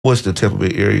what's the Tampa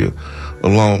Bay area,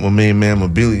 along with my main man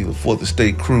Mobili, the Fourth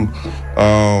Estate crew.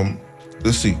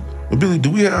 Let's see, Mobili,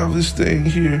 do we have this thing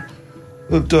here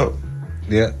hooked up?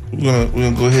 Yeah. We're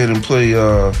gonna go ahead and play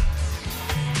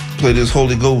this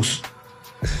Holy Ghost.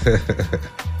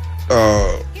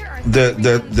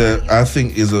 That I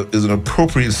think is an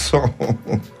appropriate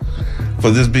song for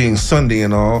this being Sunday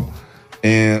and all,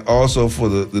 and also for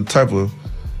the type of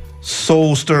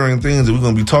soul stirring things that we're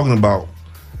gonna be talking about.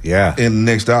 Yeah. In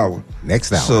the next hour.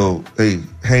 So, hey,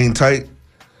 hang tight.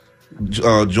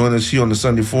 Join us here on the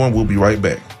Sunday Forum. We'll be right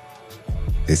back.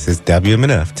 This is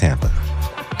WMNF Tampa.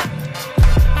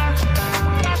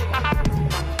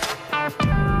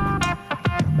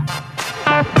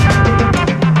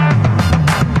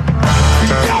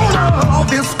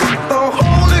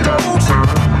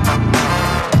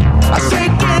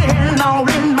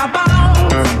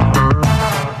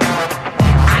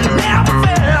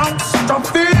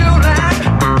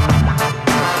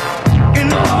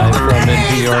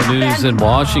 News in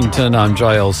Washington, I'm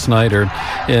Giles Snyder.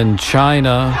 In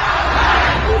China,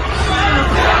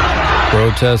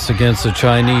 protests against the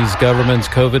Chinese government's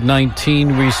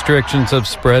COVID-19 restrictions have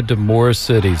spread to more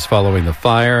cities following the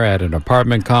fire at an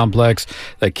apartment complex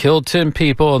that killed 10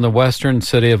 people in the western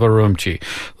city of Urumqi.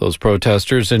 Those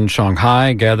protesters in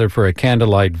Shanghai gathered for a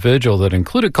candlelight vigil that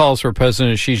included calls for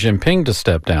President Xi Jinping to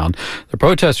step down. The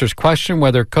protesters questioned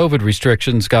whether COVID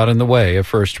restrictions got in the way of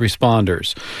first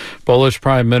responders. Polish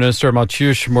Prime Minister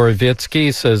Mateusz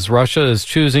Morawiecki says Russia is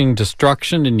choosing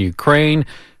destruction in Ukraine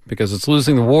because it's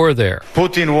losing the war there.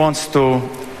 Putin wants to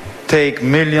take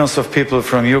millions of people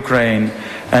from Ukraine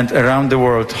and around the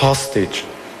world hostage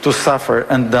to suffer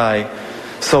and die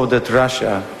so that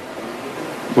Russia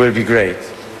will be great.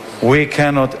 We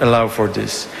cannot allow for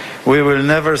this. We will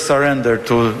never surrender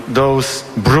to those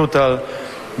brutal,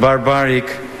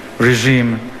 barbaric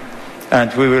regime,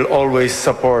 and we will always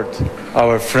support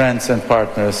our friends and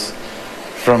partners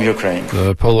from Ukraine.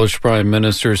 The Polish Prime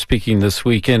Minister speaking this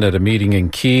weekend at a meeting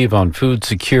in Kyiv on food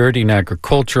security and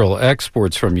agricultural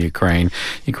exports from Ukraine.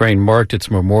 Ukraine marked its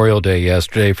Memorial Day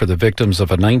yesterday for the victims of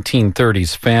a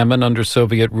 1930s famine under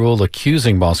Soviet rule,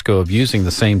 accusing Moscow of using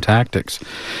the same tactics.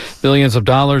 Billions of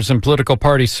dollars in political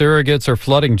party surrogates are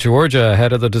flooding Georgia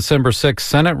ahead of the December 6th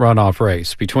Senate runoff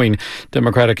race between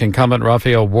Democratic incumbent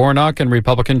Raphael Warnock and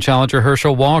Republican challenger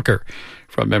Herschel Walker.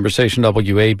 From member station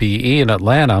WABE in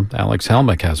Atlanta, Alex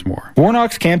Helmick has more.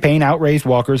 Warnock's campaign outraised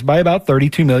Walker's by about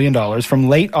 $32 million from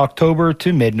late October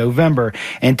to mid-November.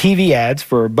 And TV ads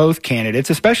for both candidates,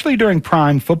 especially during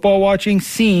prime football watching,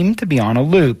 seem to be on a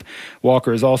loop.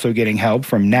 Walker is also getting help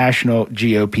from national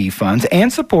GOP funds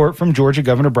and support from Georgia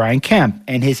Governor Brian Kemp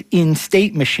and his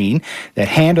in-state machine that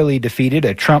handily defeated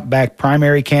a Trump-backed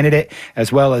primary candidate as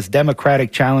well as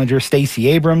Democratic challenger Stacey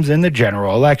Abrams in the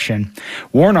general election.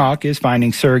 Warnock is finding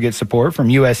surrogate support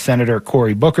from U.S. Senator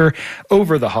Cory Booker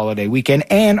over the holiday weekend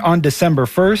and on December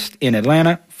 1st in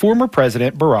Atlanta, former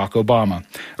President Barack Obama.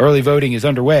 Early voting is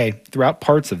underway throughout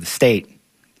parts of the state.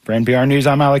 For NPR News,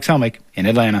 I'm Alex Helmick in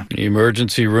Atlanta.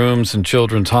 Emergency rooms in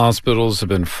children's hospitals have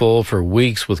been full for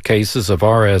weeks with cases of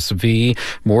RSV.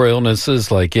 More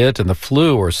illnesses like it and the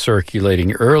flu are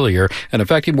circulating earlier and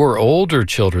affecting more older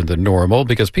children than normal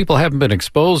because people haven't been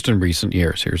exposed in recent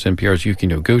years. Here's NPR's Yuki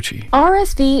Noguchi.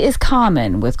 RSV is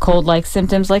common with cold-like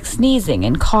symptoms like sneezing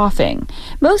and coughing.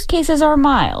 Most cases are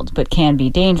mild, but can be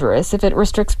dangerous if it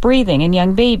restricts breathing in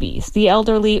young babies, the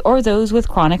elderly, or those with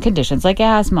chronic conditions like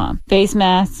asthma. Face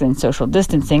masks and social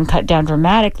distancing cut down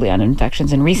dramatically on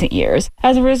infections in recent years.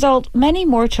 As a result, many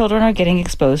more children are getting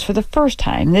exposed for the first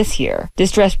time this year.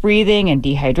 Distressed breathing and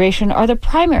dehydration are the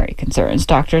primary concerns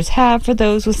doctors have for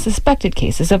those with suspected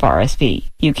cases of RSV.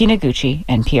 Yuki Noguchi,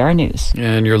 NPR News.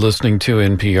 And you're listening to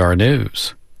NPR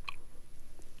News.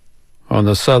 On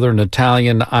the southern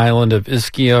Italian island of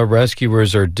Ischia,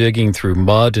 rescuers are digging through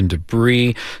mud and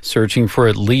debris, searching for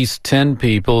at least 10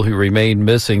 people who remain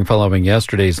missing following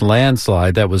yesterday's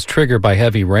landslide that was triggered by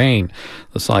heavy rain.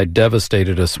 The slide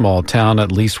devastated a small town.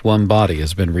 At least one body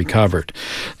has been recovered.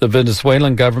 The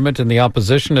Venezuelan government and the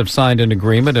opposition have signed an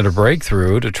agreement and a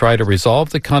breakthrough to try to resolve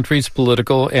the country's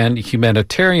political and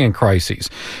humanitarian crises.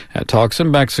 At talks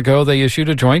in Mexico, they issued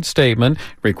a joint statement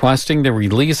requesting the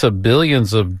release of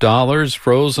billions of dollars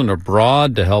frozen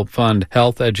abroad to help fund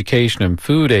health, education, and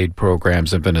food aid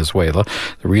programs in Venezuela.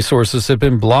 The resources have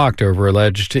been blocked over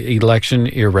alleged election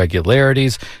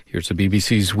irregularities. Here's the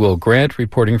BBC's Will Grant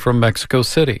reporting from Mexico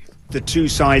City. The two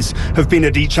sides have been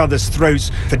at each other's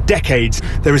throats for decades.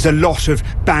 There is a lot of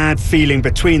bad feeling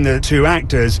between the two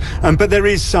actors, but there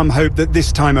is some hope that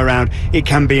this time around it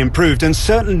can be improved. And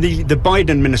certainly the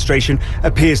Biden administration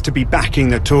appears to be backing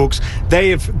the talks. They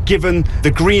have given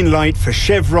the green light for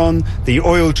Chevron, the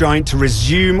oil giant, to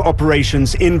resume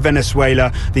operations in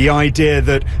Venezuela. The idea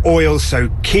that oil, so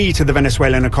key to the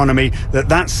Venezuelan economy,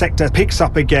 that sector picks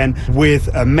up again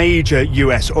with a major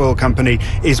U.S. oil company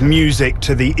is music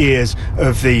to the ears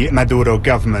of the Maduro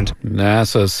government.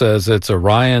 NASA says its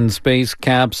Orion space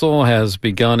capsule has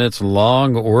begun its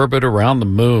long orbit around the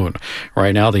moon.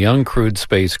 Right now, the uncrewed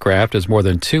spacecraft is more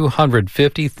than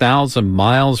 250,000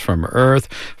 miles from Earth,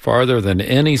 farther than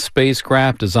any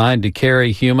spacecraft designed to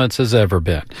carry humans has ever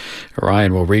been.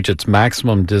 Orion will reach its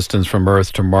maximum distance from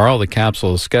Earth tomorrow. The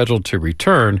capsule is scheduled to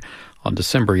return on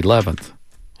December 11th.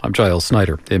 I'm Giles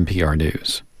Snyder, NPR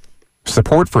News.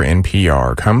 Support for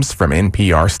NPR comes from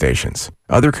NPR stations.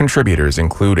 Other contributors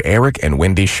include Eric and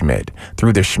Wendy Schmidt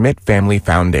through the Schmidt Family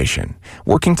Foundation,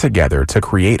 working together to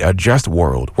create a just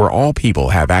world where all people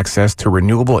have access to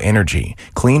renewable energy,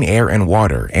 clean air and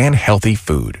water, and healthy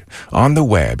food. On the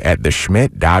web at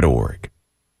theschmidt.org.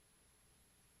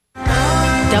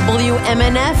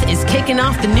 WMNF is kicking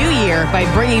off the new year by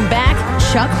bringing back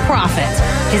Chuck Prophet.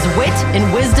 His wit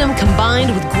and wisdom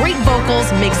combined with great vocals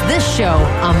makes this show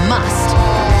a must.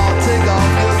 Take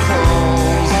off your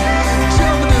clothes,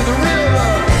 jump into the river.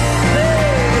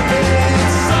 Hey,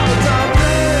 it's summertime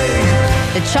play.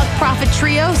 The Chuck Prophet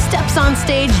Trio steps on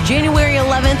stage January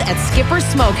 11th at Skipper's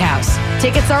Smokehouse.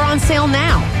 Tickets are on sale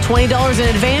now. $20 in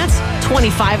advance,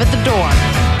 $25 at the door.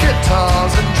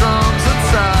 Guitars and drums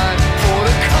inside for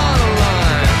the color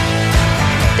line.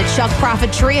 The Chuck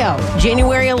Prophet Trio,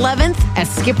 January 11th at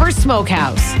Skipper's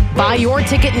Smokehouse. Buy your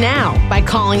ticket now by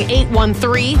calling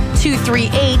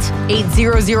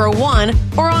 813-238-8001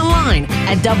 or online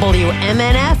at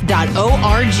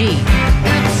WMNF.org.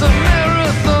 It's a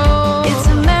marathon. It's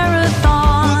a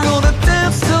marathon. We're gonna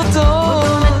dance till dawn.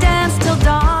 We're gonna dance till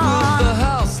dawn. With the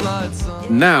house lights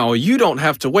on. Now you don't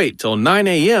have to wait till 9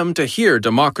 a.m. to hear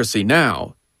Democracy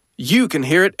Now! You can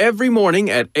hear it every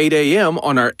morning at 8 a.m.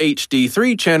 on our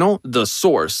HD3 channel, The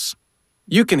Source.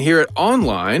 You can hear it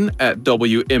online at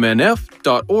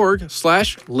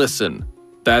WMNF.org/listen.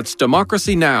 That's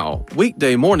Democracy Now!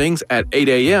 Weekday mornings at 8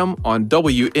 a.m. on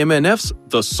WMNF's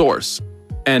The Source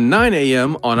and 9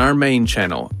 a.m. on our main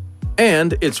channel.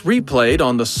 And it's replayed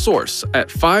on The Source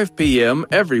at 5 p.m.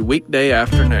 every weekday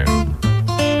afternoon.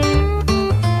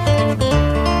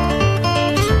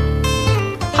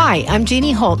 Hi, I'm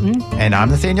Jeannie Holton. And I'm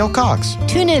Nathaniel Cox.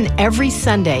 Tune in every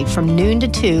Sunday from noon to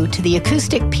 2 to the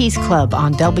Acoustic Peace Club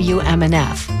on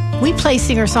WMNF. We play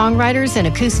singer-songwriters and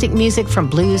acoustic music from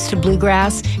blues to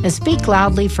bluegrass and speak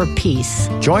loudly for peace.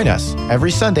 Join us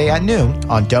every Sunday at noon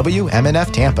on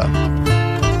WMNF Tampa.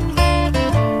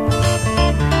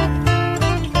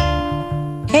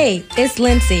 Hey, it's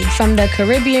Lindsay from the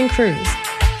Caribbean Cruise,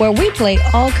 where we play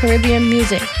all Caribbean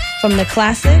music from the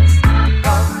classics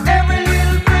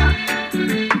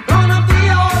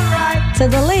to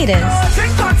the latest.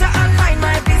 Drink water and mind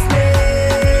my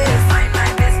business. Mind my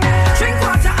business. Drink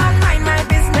water and mind my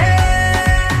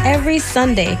business. Every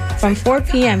Sunday from 4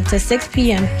 p.m. to 6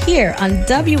 p.m. here on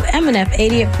WMNF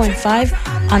 88.5,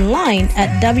 online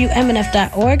at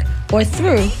WMNF.org or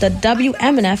through the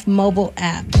WMNF mobile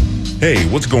app. Hey,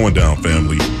 what's going down,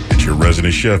 family? It's your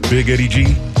resident chef, Big Eddie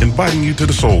G, inviting you to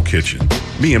the Soul Kitchen.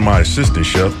 Me and my assistant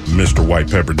chef, Mr.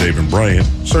 White Pepper David Bryant,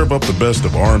 serve up the best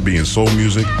of R&B and soul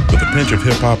music with a pinch of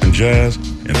hip-hop and jazz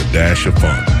and a dash of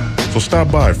fun. So stop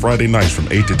by Friday nights from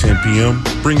 8 to 10 p.m.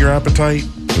 Bring your appetite,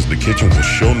 because the kitchen will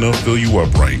sure enough fill you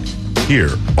up right. Here,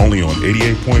 only on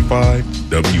 88.5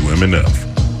 WMNF.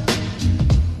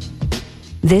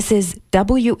 This is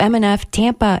WMNF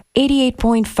Tampa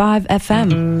 88.5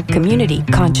 FM, Community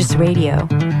Conscious Radio.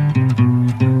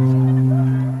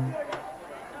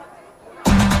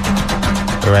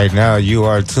 Right now, you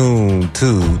are tuned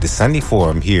to the Sunday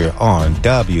Forum here on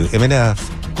WMNF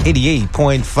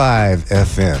 88.5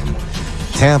 FM,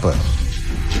 Tampa.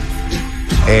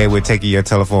 And we're taking your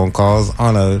telephone calls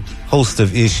on a host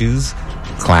of issues: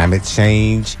 climate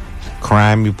change,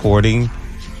 crime reporting,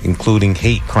 including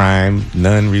hate crime,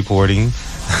 none reporting.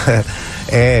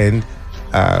 And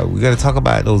we're going to talk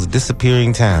about those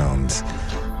disappearing towns.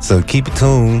 So keep it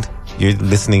tuned. You're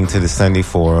listening to the Sunday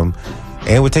Forum.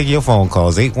 And we're taking your phone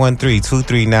calls,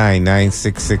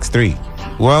 813-239-9663.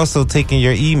 We're also taking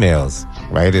your emails,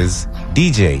 right, as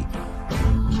dj@wmnf.org.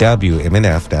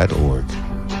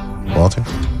 Walter?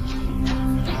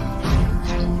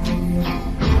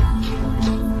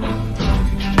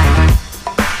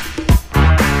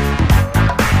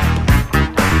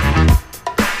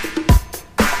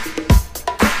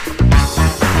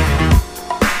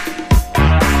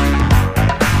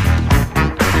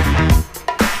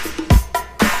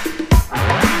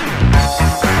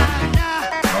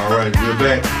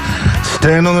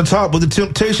 Stand on the Top with the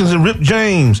Temptations and Rip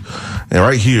James. And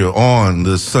right here on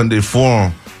the Sunday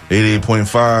Forum,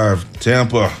 88.5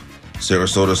 Tampa,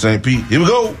 Sarasota, St. Pete. Here we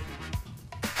go.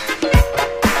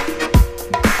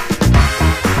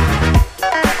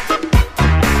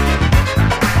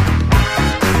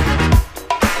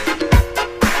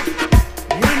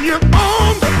 When you're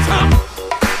on the top,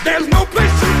 there's no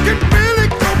place you can really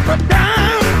go but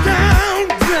down, down,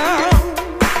 down.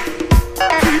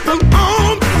 People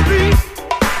on the street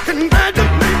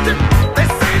congratulate you. They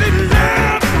say they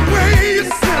love the way you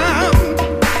sound.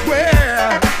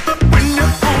 Well, when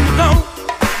you're on low,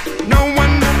 no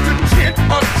one knows to chit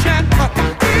or chat or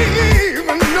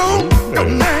even know your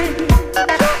name.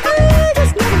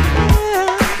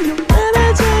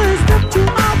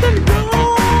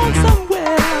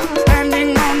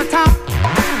 Standing on the top.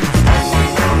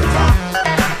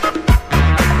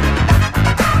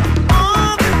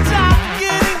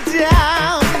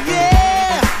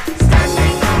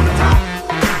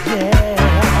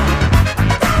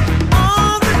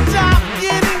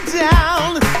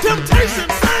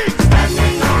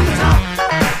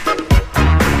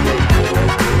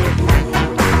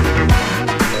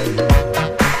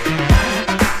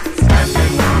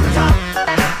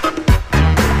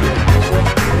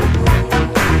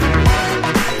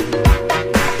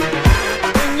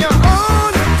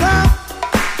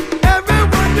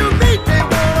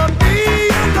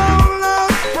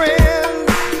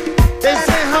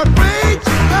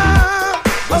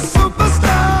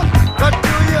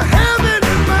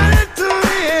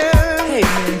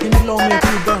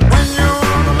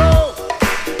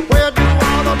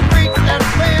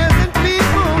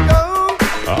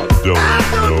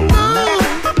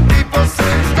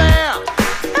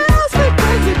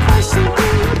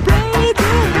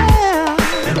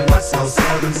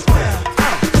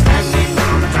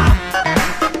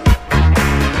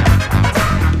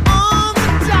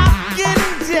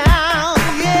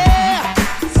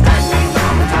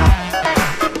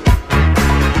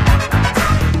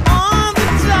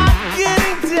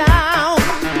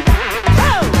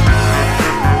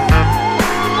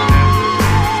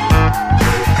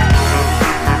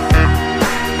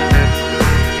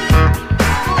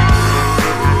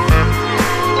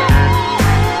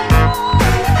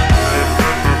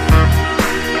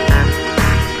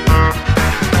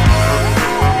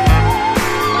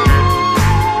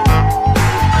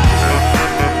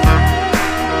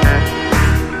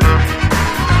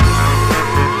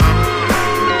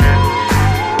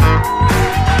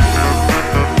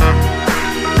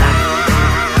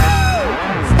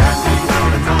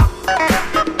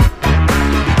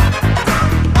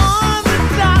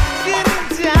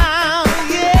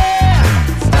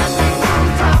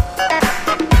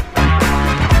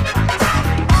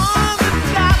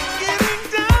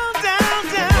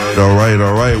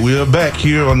 All right. We are back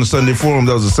here on the Sunday Forum.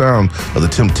 That was the sound of the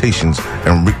Temptations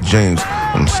and Rick James.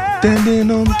 I'm standing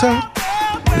on top.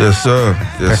 Yes, sir.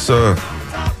 Yes, sir.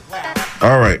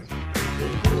 All right.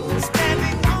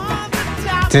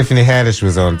 Tiffany Haddish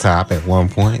was on top at one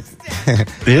point.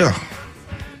 Yeah.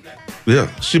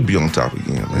 Should be on top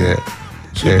again, man. Yeah.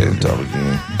 Should be on top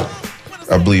again.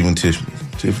 I believe in Tiffany.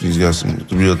 Tiffany's got some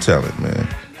real talent, man.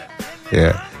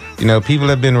 Yeah. You know, people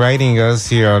have been writing us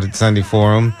here on the Sunday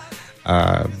Forum,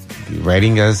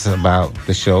 writing us about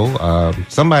the show.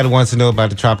 Somebody wants to know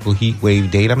about the tropical heat wave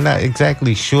date. I'm not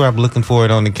exactly sure. I'm looking for it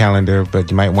on the calendar,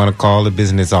 but you might want to call the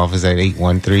business office at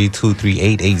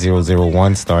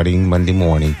 813-238-8001 starting Monday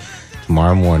morning,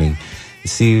 tomorrow morning.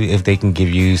 See if they can give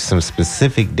you some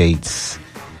specific dates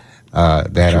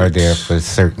that are there for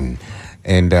certain.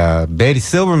 And Betty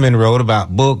Silverman wrote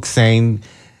about books saying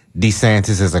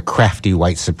DeSantis is a crafty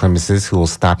white supremacist who will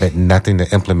stop at nothing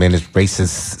to implement his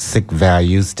racist, sick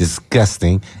values.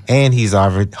 Disgusting. And he's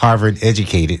Harvard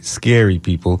educated. Scary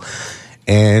people.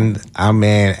 And our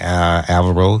man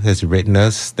Alvaro has written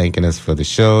us, thanking us for the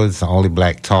show. It's the only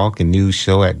black talk and news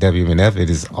show at WMNF. It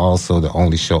is also the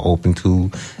only show open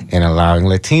to and allowing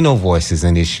Latino voices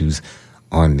and issues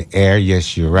on the air.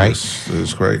 Yes, you're right. Yes,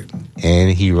 it's great.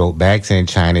 And he wrote back saying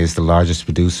China is the largest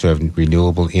producer of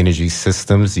renewable energy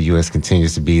systems. The U.S.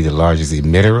 continues to be the largest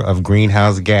emitter of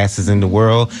greenhouse gases in the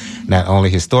world, not only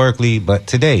historically, but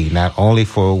today. Not only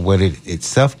for what it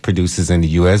itself produces in the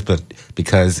U.S., but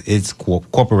because its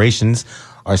corporations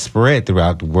are spread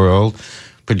throughout the world,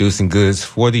 producing goods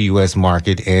for the U.S.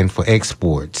 market and for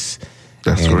exports.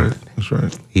 That's right. That's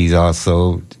right. He's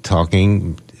also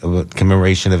talking about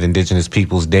commemoration of Indigenous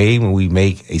Peoples Day, when we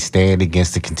make a stand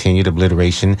against the continued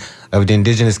obliteration of the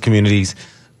indigenous communities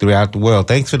throughout the world.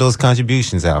 Thanks for those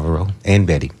contributions, Alvaro and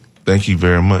Betty. Thank you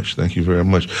very much. Thank you very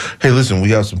much. Hey, listen, we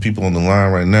have some people on the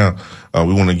line right now.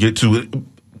 We want to get to it.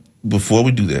 Before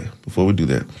we do that,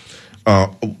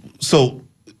 so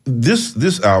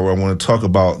this hour, I want to talk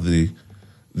about the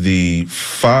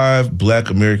 5 Black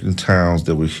American towns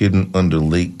that were hidden under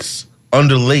lakes,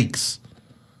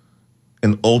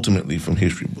 and ultimately from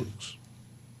history books.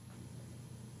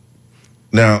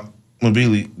 Now,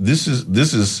 Mabili, this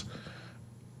is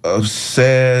a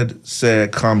sad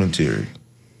commentary.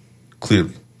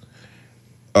 Clearly,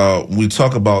 we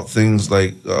talk about things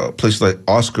like places like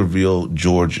Oscarville,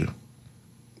 Georgia,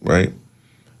 right?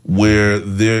 Where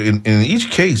there, in each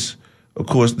case, of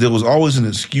course, there was always an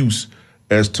excuse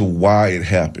as to why it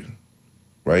happened,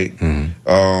 right?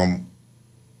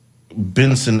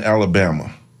 Benson,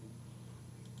 Alabama,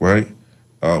 right?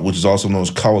 Which is also known as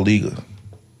Cowaliga.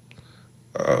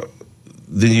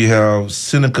 Then you have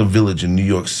Seneca Village in New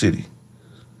York City.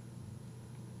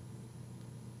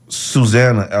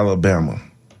 Susanna, Alabama.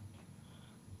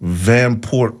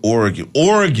 Vanport,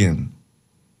 Oregon,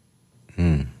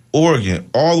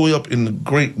 all the way up in the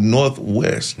great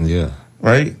Northwest. Yeah.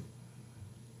 Right?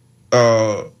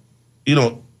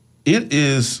 It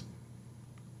is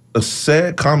a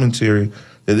sad commentary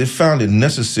that they found it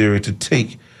necessary to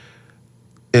take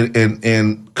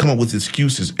and come up with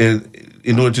excuses and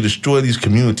in order to destroy these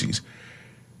communities.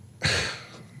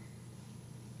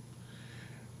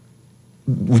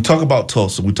 We talk about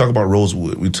Tulsa, we talk about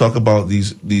Rosewood, we talk about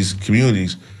these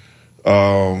communities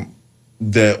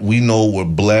that we know were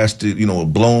blasted, were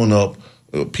blown up.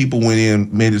 People went in,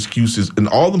 made excuses, and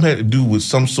all of them had to do with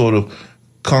some sort of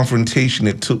confrontation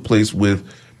that took place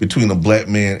between a black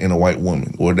man and a white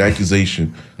woman, or an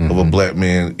accusation of a black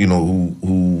man,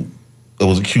 who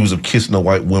was accused of kissing a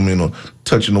white woman or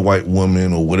touching a white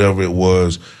woman or whatever it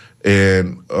was,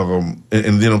 and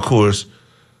then of course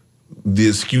the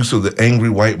excuse of the angry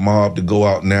white mob to go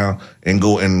out now and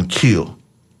go and kill.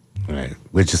 Right,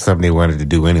 which is something they wanted to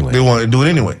do anyway. They wanted to do it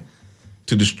anyway,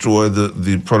 to destroy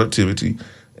the productivity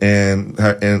and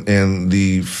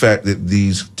the fact that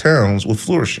these towns were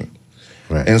flourishing.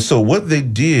 Right. And so what they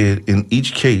did in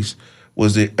each case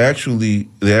was they actually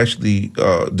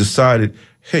decided,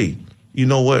 hey, you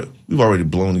know what? We've already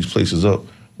blown these places up.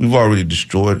 We've already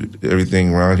destroyed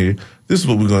everything around here. This is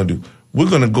what we're going to do. We're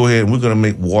going to go ahead and we're going to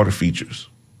make water features.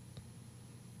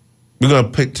 We're going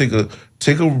to take the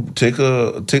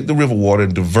river water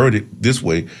and divert it this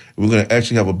way. We're going to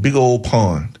actually have a big old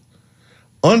pond.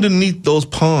 Underneath those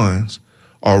ponds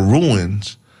are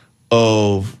ruins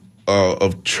of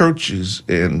churches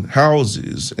and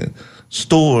houses and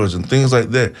stores and things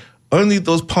like that. Underneath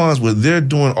those ponds where they're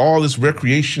doing all this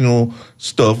recreational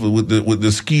stuff with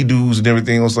the ski-doos and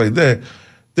everything else like that,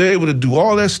 they're able to do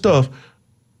all that stuff.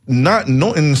 Not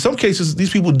know, in some cases, these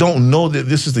people don't know that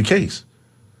this is the case.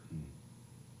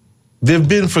 They've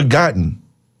been forgotten.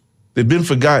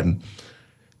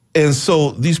 And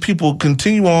so these people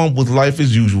continue on with life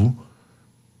as usual,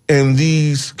 and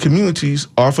these communities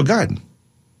are forgotten.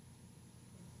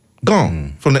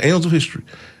 Gone from the annals of history.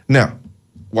 Now,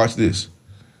 watch this.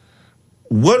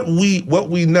 What we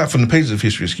now from the pages of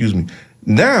history, excuse me.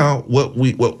 Now, what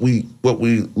we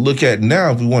look at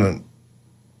now, if we want to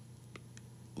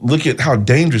look at how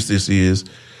dangerous this is,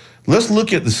 let's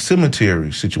look at the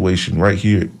cemetery situation right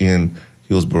here in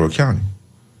Hillsborough County.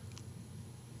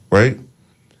 Right?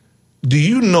 Do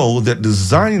you know that the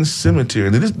Zion Cemetery,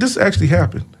 this actually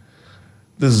happened,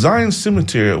 the Zion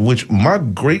Cemetery, which my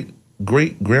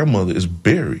great-great-grandmother is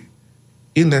buried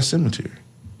in that cemetery,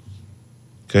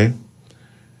 okay?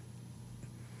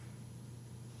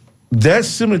 That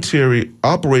cemetery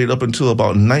operated up until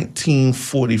about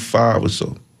 1945 or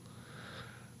so.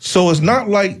 So it's not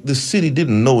like the city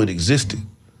didn't know it existed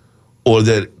or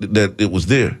that it was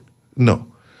there. No.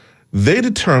 They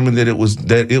determined that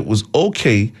it was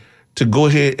okay to go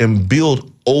ahead and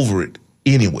build over it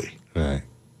anyway. Right.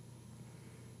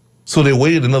 So they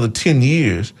waited another 10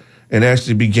 years and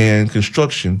actually began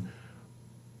construction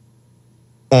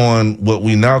on what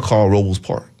we now call Robles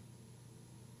Park.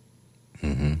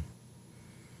 Mm-hmm.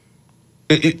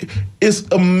 It's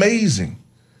amazing.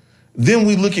 Then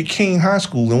we look at King High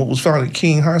School and what was found at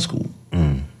King High School.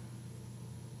 Mm.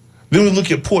 Then we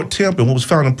look at Port Tampa and what was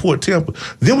found in Port Tampa.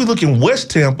 Then we look in West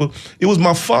Tampa. It was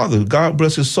my father, God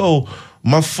bless his soul.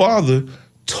 My father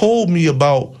told me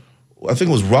about, I think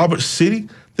it was Robert City,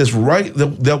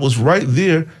 that was right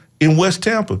there in West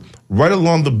Tampa, right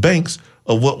along the banks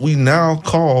of what we now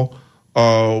call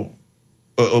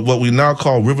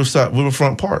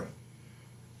Riverfront Park.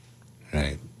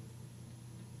 Right.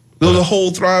 There was a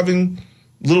whole thriving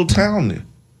little town there,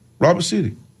 Robert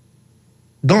City.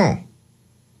 Gone.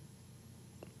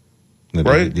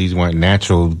 right? These weren't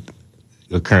natural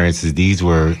occurrences. This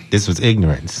was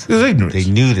ignorance. It was ignorance. They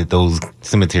knew that those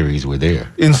cemeteries were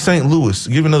there. In St. Louis,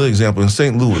 give another example. In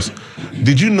St. Louis,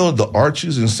 did you know the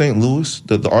arches in St. Louis,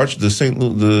 the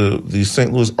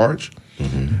St. Louis Arch,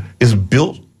 is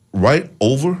built right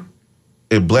over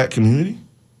a black community?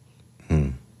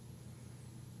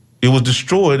 It was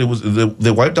destroyed.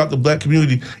 They wiped out the black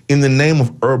community in the name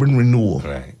of urban renewal.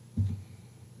 Right.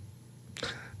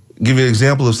 Give you an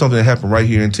example of something that happened right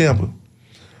here in Tampa.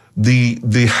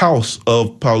 The house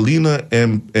of Paulina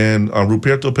and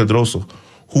Ruperto Pedroso,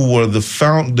 who were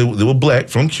they were black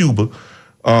from Cuba,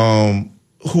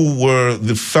 who were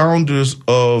the founders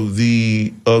of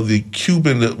the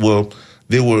Cuban, the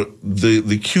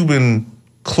Cuban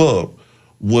club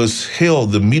was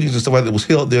held, the meetings and stuff like that was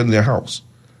held there in their house,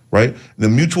 right? The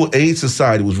Mutual Aid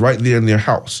Society was right there in their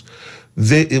house.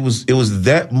 It was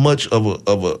that much of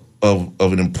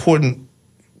an important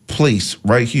place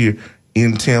right here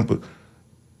in Tampa.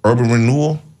 Urban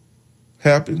renewal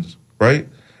happens, right?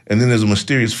 And then there's a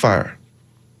mysterious fire.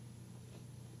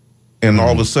 And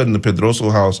all of a sudden the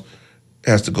Pedroso house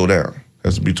has to go down,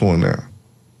 has to be torn down.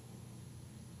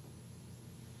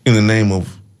 In the name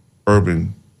of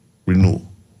urban renewal.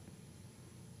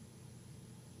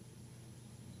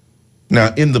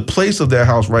 Now, in the place of that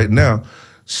house right now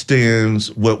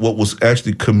stands what was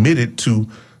actually committed to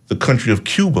the country of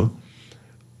Cuba.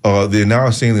 They're now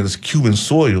saying that it's Cuban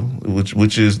soil,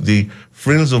 which is the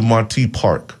Friends of Marti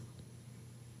Park.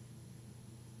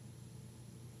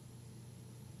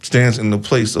 Stands in the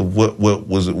place of what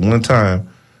was at one time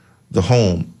the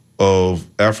home of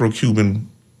Afro-Cuban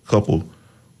couple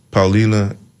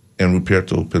Paulina and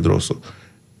Ruperto Pedroso.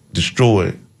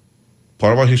 Destroyed.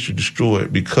 Part of our history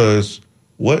destroyed because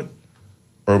what?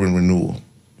 Urban renewal.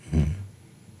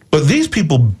 But these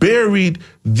people buried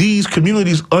these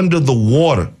communities under the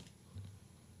water.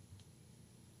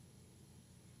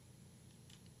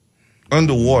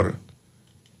 Underwater.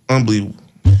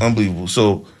 Unbelievable.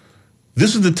 So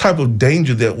this is the type of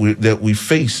danger that we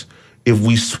face if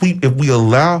we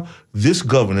allow this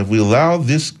government, if we allow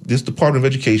this Department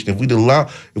of Education, if we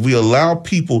allow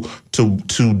people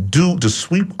to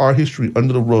sweep our history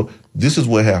under the rug. This is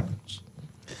what happens.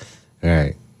 All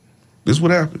right. This is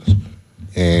what happens.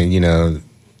 And, and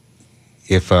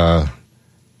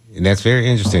that's very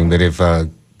interesting, but if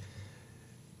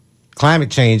climate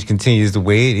change continues the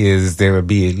way it is, there will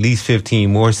be at least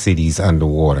 15 more cities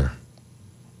underwater.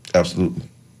 Absolutely.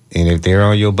 And if they're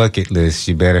on your bucket list,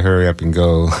 you better hurry up and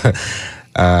go.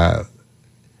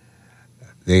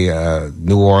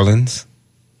 New Orleans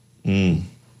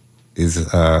is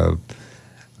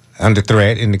under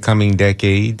threat in the coming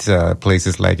decades.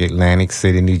 Places like Atlantic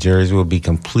City, New Jersey will be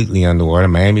completely underwater.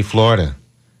 Miami, Florida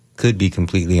could be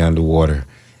completely underwater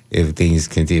if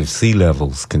sea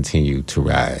levels continue to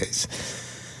rise.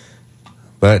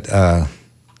 But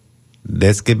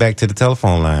let's get back to the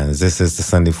telephone lines. This is the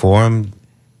Sunday Forum,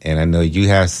 and I know you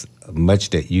have much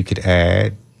that you could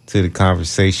add to the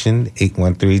conversation.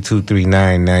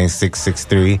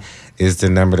 813-239-9663 is the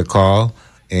number to call.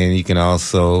 And you can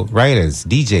also write us,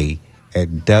 DJ at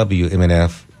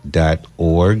WMNF.org.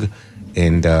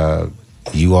 And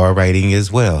you are writing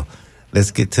as well.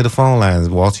 Let's get to the phone lines.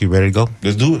 Walter, you ready to go?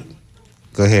 Let's do it.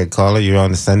 Go ahead, caller. You're on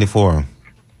the Sunday Forum.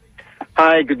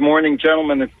 Hi, good morning,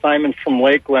 gentlemen. It's Simon from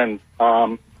Lakeland.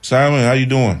 Simon, how you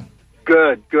doing?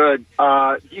 Good. Do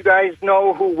you guys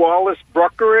know who Wallace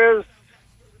Brucker is?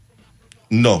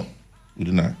 No. We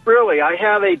do not. Really, I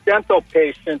have a dental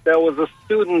patient that was a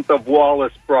student of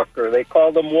Wallace Brucker. They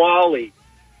called him Wally.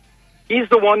 He's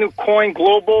the one who coined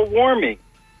global warming.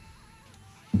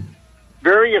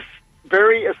 Very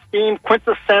esteemed,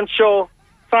 quintessential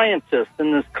scientist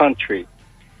in this country.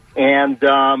 And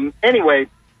anyway,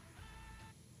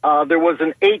 there was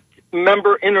an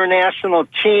 8-member international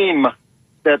team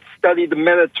that studied the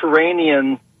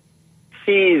Mediterranean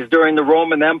seas during the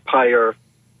Roman Empire,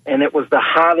 and it was the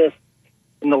hottest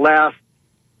in the last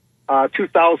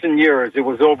 2,000 years. It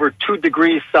was over 2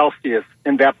 degrees Celsius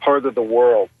in that part of the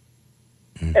world.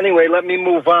 Anyway, let me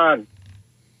move on.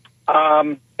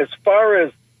 As far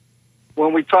as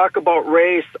when we talk about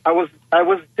race, I was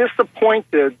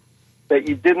disappointed that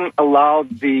you didn't allow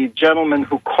the gentleman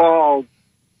who called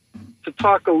to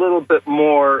talk a little bit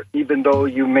more, even though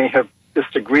you may have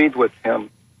disagreed with him.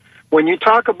 When you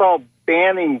talk about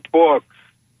banning books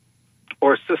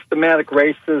or systematic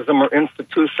racism or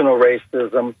institutional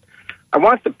racism, I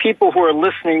want the people who are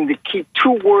listening to keep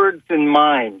 2 words in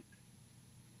mind: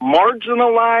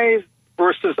 marginalized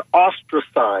versus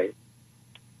ostracized.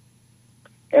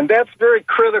 And that's very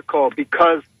critical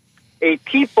because a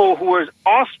people who were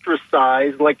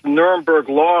ostracized, like Nuremberg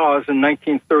laws in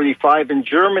 1935 in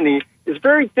Germany, is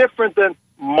very different than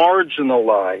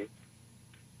marginalized.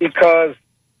 Because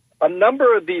a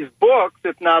number of these books,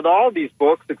 if not all these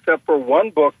books, except for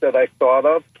one book that I thought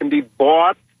of, can be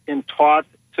bought and taught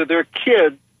to their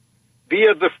kids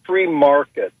via the free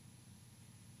market.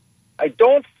 I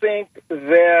don't think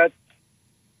that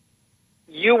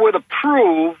you would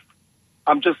approve,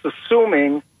 I'm just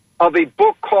assuming, of a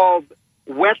book called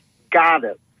Wet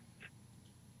Goddess.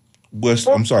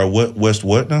 I'm sorry, West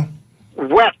what now?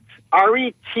 Wet,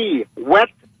 R-E-T, Wet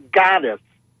Goddess.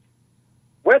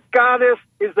 Wet Goddess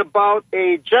is about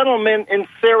a gentleman in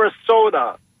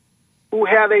Sarasota who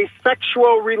had a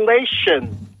sexual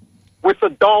relation with a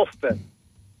dolphin.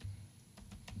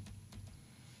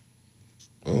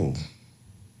 Oh.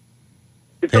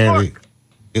 And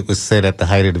it was said at the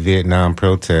height of the Vietnam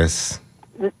protests.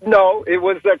 No, it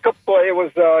was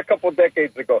a couple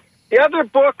decades ago. The other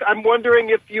book, I'm wondering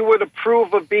if you would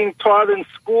approve of being taught in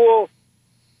school,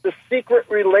 The Secret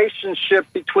Relationship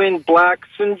Between Blacks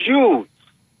and Jews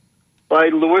by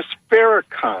Louis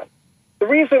Farrakhan. The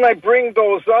reason I bring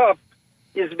those up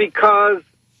is because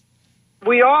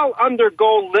we all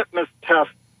undergo litmus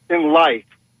tests in life.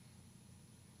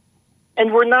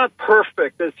 And we're not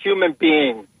perfect as human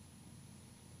beings.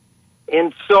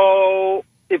 And so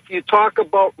if you talk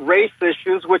about race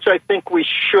issues, which I think we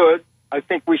should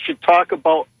talk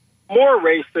about more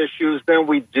race issues than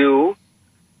we do,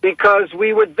 because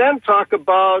we would then talk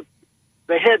about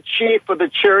the head chief of the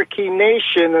Cherokee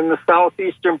Nation in the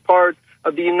southeastern part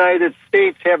of the United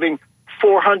States having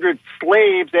 400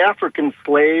 slaves, African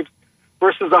slaves,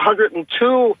 versus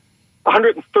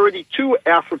 132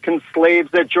 African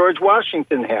slaves that George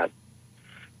Washington had.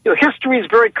 You know, history is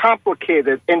very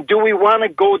complicated, and do we want to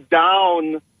go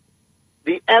down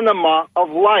the enema of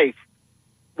life,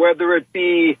 whether it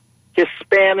be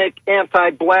Hispanic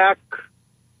anti-black,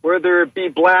 whether it be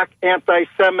black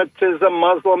anti-Semitism,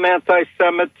 Muslim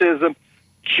anti-Semitism,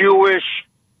 Jewish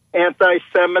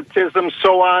anti-Semitism,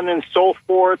 so on and so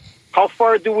forth? How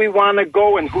far do we want to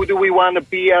go, and who do we want to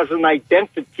be as an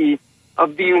identity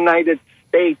of the United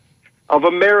States of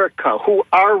America? Who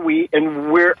are we,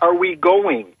 and where are we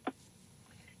going?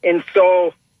 And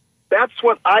so that's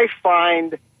what I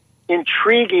find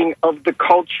intriguing of the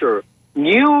culture.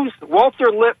 News,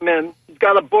 Walter Lippmann, he's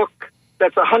got a book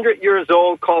that's 100 years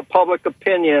old called Public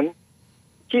Opinion.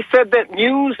 He said that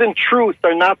news and truth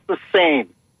are not the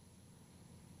same.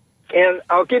 And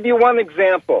I'll give you one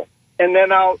example, and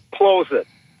then I'll close it.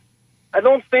 I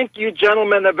don't think you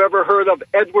gentlemen have ever heard of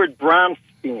Edward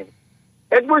Bronstein.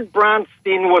 Edward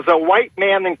Bronstein was a white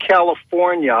man in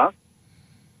California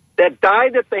that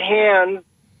died at the hands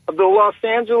of the Los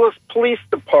Angeles Police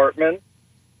Department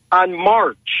on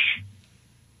March,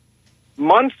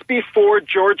 months before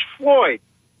George Floyd.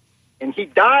 And he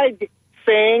died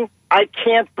saying, "I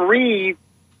can't breathe,"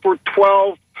 for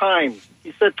 12 times.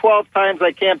 He said 12 times,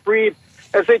 "I can't breathe,"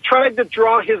 as they tried to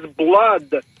draw his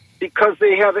blood because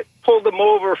they had pulled him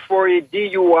over for a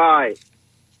DUI.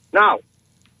 Now,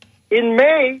 in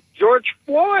May, George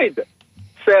Floyd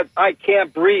said, "I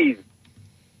can't breathe."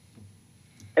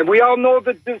 And we all know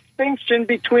the distinction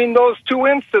between those two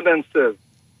incidences.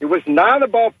 It was not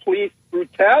about police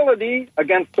brutality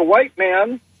against the white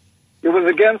man. It was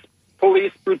against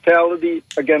police brutality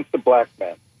against the black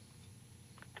man.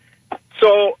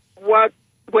 So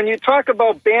when you talk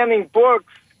about banning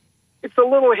books, it's a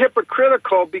little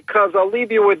hypocritical, because I'll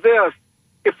leave you with this.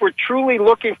 If we're truly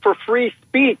looking for free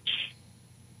speech,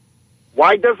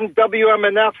 why doesn't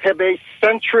WMNF have a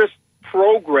centrist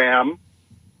program,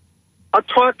 a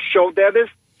talk show that is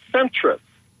centrist?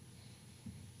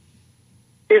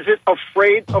 Is it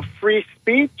afraid of free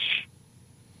speech?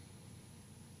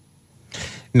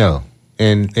 No.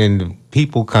 And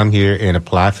people come here and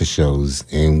apply for shows,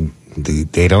 and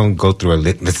they don't go through a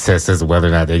litmus test as to whether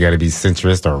or not they got to be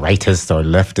centrist or rightist or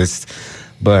leftist.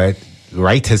 But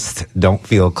rightists don't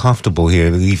feel comfortable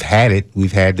here. We've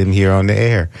had them here on the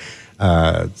air.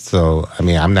 So, I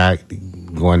mean, I'm not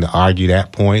going to argue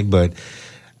that point, but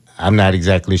I'm not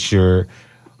exactly sure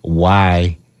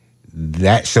why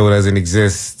that show doesn't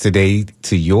exist today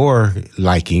to your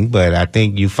liking. But I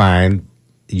think you find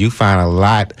a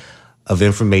lot of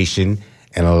information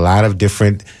and a lot of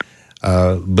different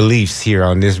beliefs here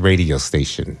on this radio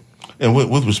station. And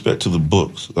with respect to the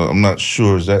books, I'm not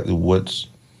sure exactly what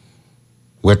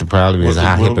the problem is,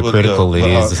 how hypocritical it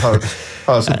is.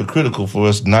 How it's hypocritical for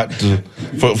us not to,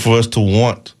 for us to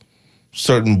want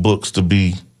certain books to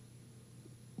be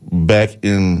back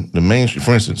in the mainstream.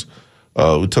 For instance,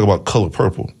 we talk about Color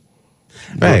Purple.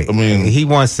 Right. I mean, he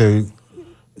wants to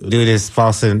do this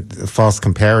false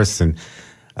comparison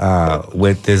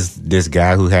with this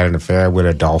guy who had an affair with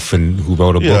a dolphin who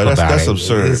wrote a book about that's it.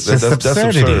 absurd. It's just That's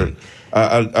absurdity.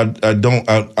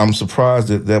 absurd. I'm surprised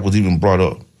that was even brought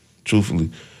up. Truthfully,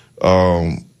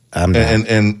 and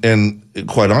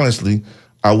quite honestly,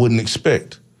 I wouldn't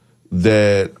expect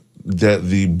that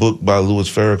the book by Louis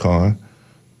Farrakhan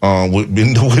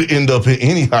would end up in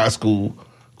any high school.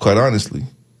 Quite honestly,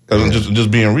 I'm just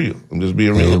being real. I'm just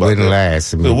being real. It wouldn't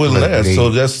last. It wouldn't last.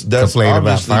 So that's complain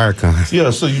about obviously Farrakhan.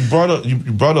 Yeah. So you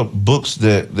brought up books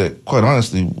that quite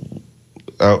honestly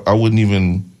I wouldn't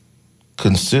even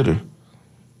consider,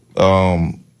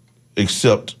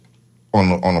 except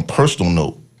on a personal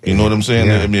note. You know what I'm saying?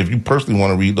 Yeah. I mean, if you personally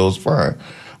want to read those, fine.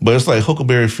 But it's like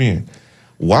Huckleberry Finn.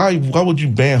 Why would you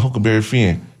ban Huckleberry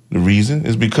Finn? The reason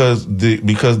is because the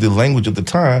language at the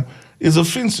time is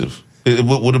offensive. It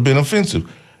would have been offensive.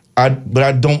 I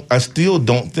still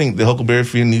don't think that Huckleberry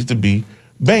Finn needs to be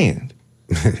banned.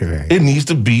 Right. It needs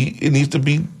to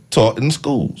be taught in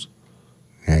schools.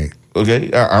 Right. Okay,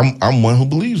 I'm one who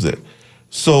believes that.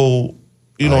 So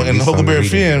and Huckleberry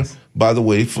Finn, by the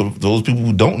way, for those people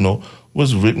who don't know,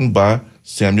 was written by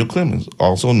Samuel Clemens,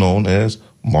 also known as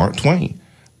Mark Twain.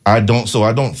 I don't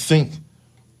think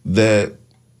that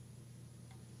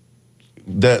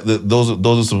those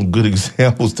are some good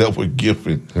examples that were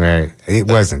given. Right. It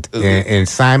wasn't. And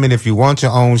Simon, if you want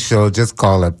your own show, just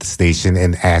call up the station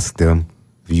and ask them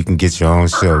if you can get your own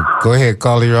show. Go ahead,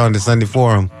 caller. You're on the Sunday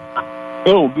Forum.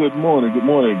 Oh, good morning. Good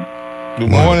morning. Good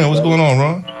morning. What's going on,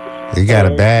 Ron? You got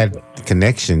a bad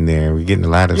connection there. We're getting a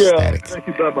lot of static. Thank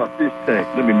you about my fish tank.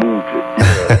 Let me move it.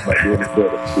 Yeah, might be any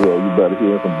better. Yeah, you better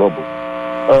hear some bubbles.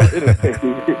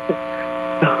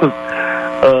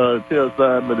 Tell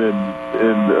Simon and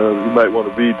you might want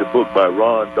to read the book by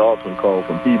Ron Dalton called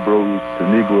From Hebrews to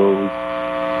Negroes.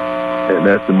 And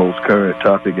that's the most current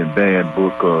topic and banned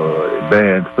book,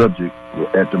 banned subject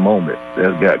at the moment.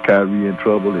 That's got Kyrie in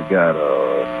trouble. It got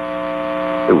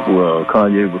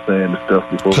Kanye was saying the stuff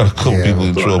before. Got a couple people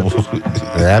in trouble.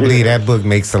 I believe that book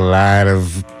makes a lot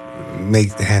of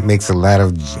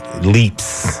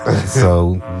leaps.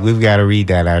 So we've got to read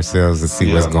that ourselves and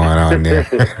see what's going on there.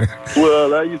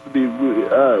 Well, I used to be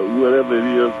whatever it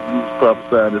is. We was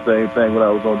prophesying the same thing when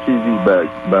I was on TV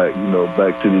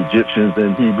back to the Egyptians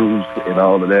and Hebrews and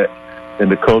all of that, and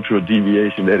the cultural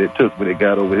deviation that it took when it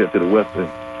got over here to the Western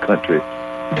country.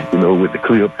 With the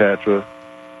Cleopatra.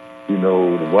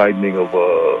 The whitening of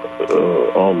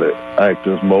all the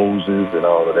actors, Moses, and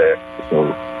all of that.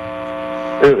 So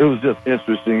it was just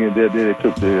interesting, and then it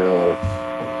took to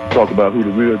talk about who the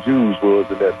real Jews was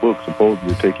in that book,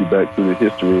 supposedly take you back through the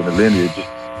history and the lineage,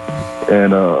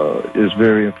 and it's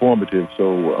very informative.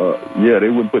 So they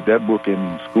wouldn't put that book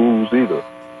in schools either.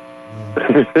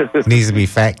 Needs to be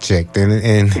fact checked,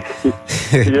 and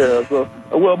yeah. So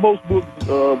most books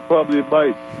probably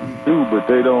might do, but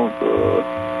they don't.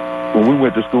 When we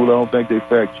went to school, I don't think they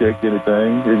fact-checked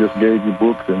anything. They just gave you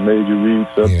books and made you read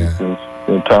subjects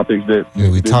and topics that...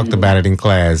 we talked about it in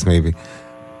class, maybe.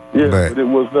 Yeah, but it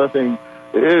was nothing...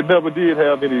 It never did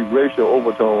have any racial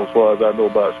overtones as far as I know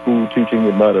about school teaching.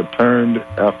 It might have turned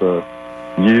after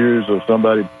years of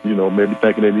somebody, maybe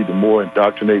thinking they need to more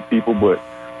indoctrinate people, but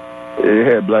it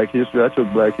had black history. I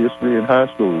took black history in high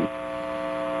school.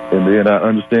 And then I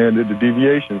understand the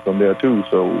deviation from there, too.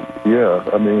 So, yeah,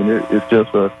 I mean, it's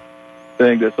just a...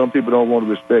 thing that some people don't want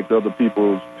to respect other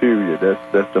people's period.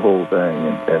 That's the whole thing,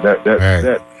 and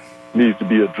that needs to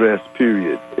be addressed.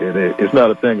 Period. And it's not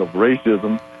a thing of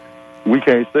racism. We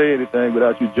can't say anything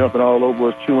without you jumping all over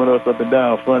us, chewing us up and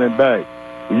down, front and back.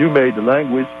 You made the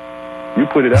language, you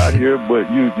put it out here, but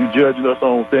you judging us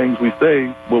on things we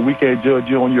say, but we can't judge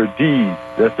you on your deeds.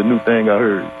 That's the new thing I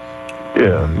heard.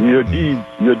 Yeah, your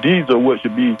deeds are what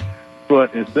should be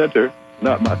front and center,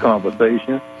 not my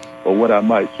conversation. Or what I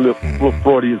might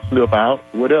Freudian slip out,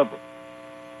 whatever.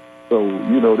 So,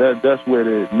 that's where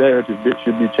the narrative bit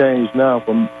should be changed now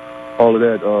from all of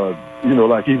that,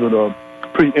 like even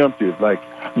preemptive, like,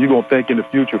 you're going to think in the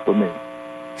future for me.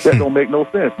 That don't make no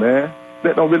sense, man.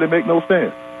 That don't really make no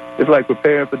sense. It's like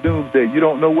preparing for doomsday. You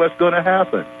don't know what's going to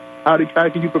happen. How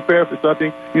can you prepare for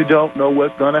something you don't know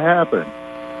what's going to happen?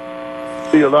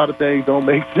 See, a lot of things don't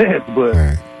make sense, but,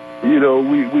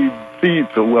 we feed,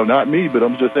 well, not me, but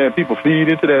I'm just saying people feed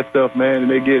into that stuff, man, and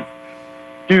they get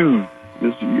skewed.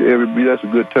 That's a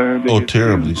good term.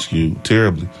 Terribly skewed.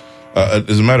 Terribly.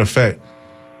 As a matter of fact,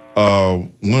 one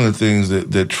of the things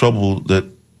that troubled the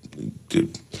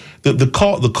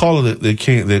caller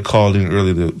that called in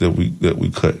earlier that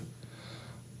we cut.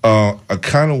 I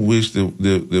kind of wish that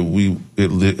we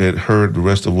had heard the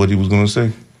rest of what he was going to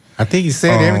say. I think he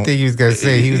said everything he was going to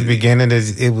say. He was beginning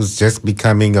as it was just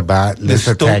becoming about let's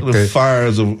attack the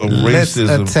fires of racism.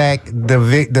 Let's attack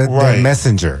the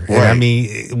messenger. Right. And I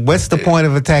mean, what's the point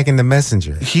of attacking the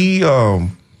messenger? He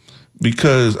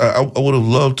because I would have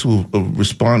loved to have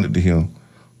responded to him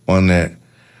on that.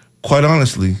 Quite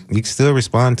honestly, we can still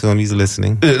respond to him. He's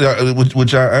listening,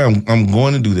 which I am. I'm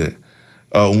going to do that.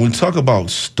 When we talk about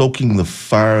stoking the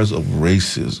fires of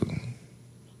racism.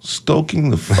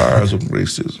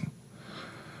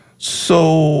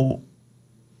 So,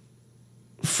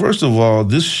 first of all,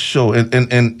 this show, and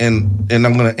I'm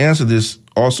going to answer this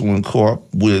also in co-op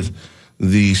with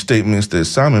the statements that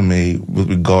Simon made with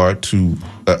regard to,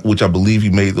 which I believe he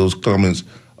made those comments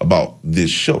about this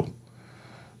show.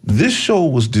 This show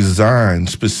was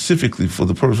designed specifically for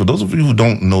the purpose, for those of you who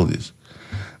don't know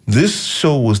this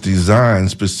show was designed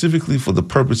specifically for the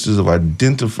purposes of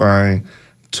identifying,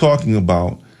 talking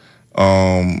about,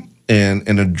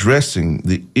 and addressing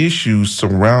the issues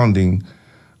surrounding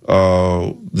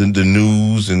the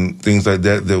news and things like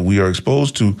that we are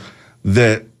exposed to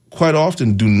that quite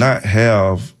often do not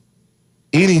have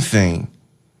anything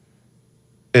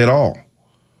at all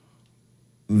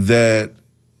that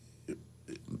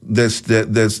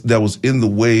was in the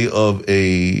way of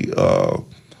a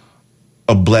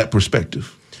black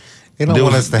perspective. They don't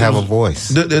want us to have a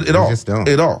voice at all. Just don't.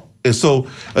 At all. And so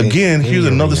again, here's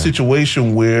another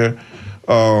situation where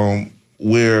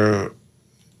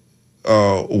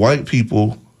white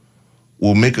people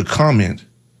will make a comment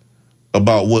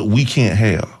about what we can't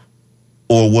have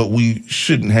or what we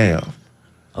shouldn't have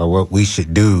or what we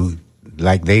should do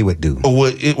like they would do. Or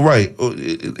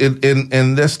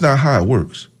and that's not how it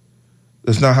works.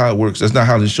 That's not how it works. That's not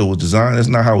how this show was designed. That's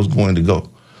not how it's going to go.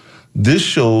 This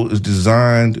show is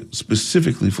designed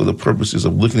specifically for the purposes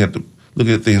of looking at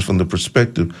things from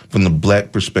the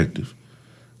black perspective.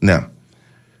 Now,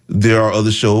 there are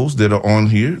other shows that are on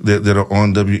here that are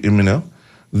on WMNF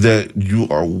that you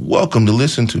are welcome to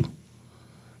listen to.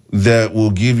 That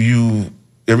will give you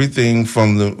everything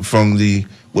from the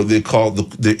what they call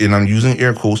the and I'm using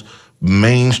air quotes,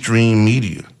 mainstream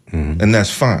media, and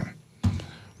that's fine.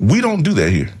 We don't do that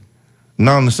here.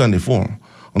 Not on the Sunday Forum.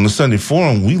 On the Sunday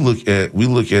Forum, we look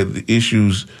at the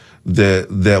issues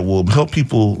that will help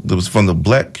people from the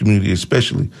black community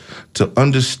especially to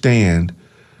understand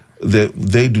that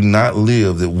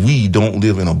we don't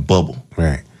live in a bubble.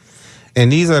 Right.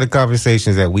 And these are the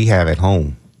conversations that we have at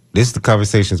home. This is the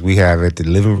conversations we have at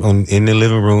in the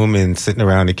living room and sitting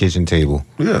around the kitchen table.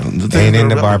 Yeah. And in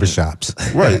the barbershops.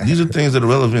 Right. These are things that are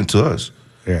relevant to us.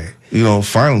 Right.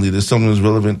 Finally, there's something that's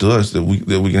relevant to us that we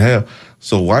can have.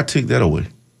 So why take that away?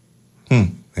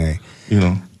 Hey.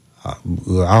 I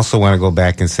also want to go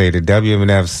back and say the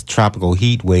WMNF's Tropical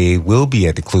Heat Wave will be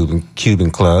at the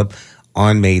Cuban Club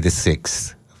on May the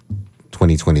 6th,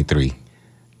 2023.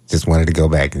 Just wanted to go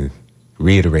back and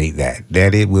reiterate that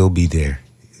it will be there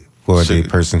for the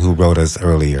person who wrote us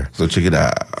earlier. So check it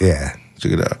out. Yeah.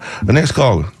 Check it out. The next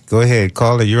caller. Go ahead.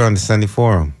 Caller, you're on the Sunday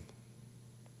Forum.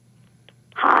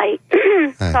 Hi.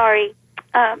 Sorry.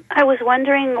 I was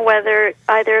wondering whether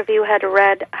either of you had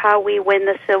read How We Win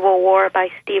the Civil War by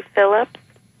Steve Phillips.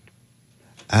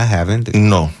 I haven't.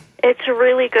 No. It's a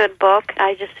really good book.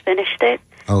 I just finished it.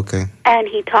 Okay. And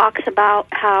he talks about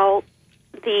how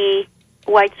the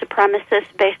white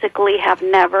supremacists basically have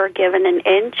never given an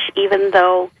inch, even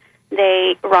though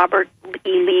Robert E.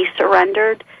 Lee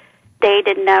surrendered. They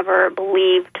never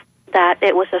believed that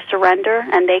it was a surrender,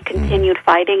 and they continued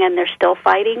fighting, and they're still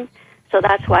fighting. So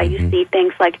that's why you see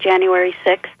things like January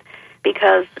 6th,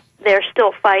 because they're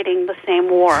still fighting the same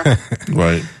war.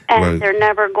 Right. And they're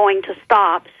never going to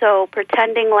stop. So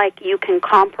pretending like you can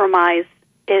compromise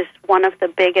is one of the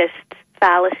biggest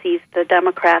fallacies the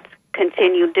Democrats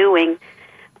continue doing,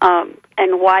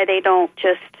 and why they don't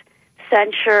just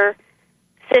censure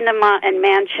Sinema and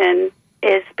Manchin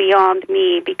is beyond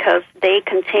me, because they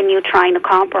continue trying to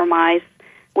compromise,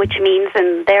 which means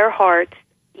in their hearts,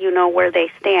 you know where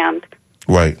they stand.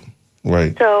 Right.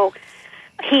 So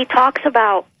he talks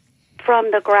about from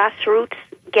the grassroots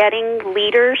getting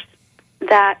leaders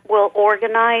that will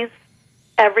organize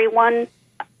everyone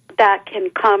that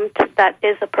can come to, that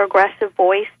is a progressive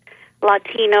voice,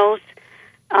 Latinos,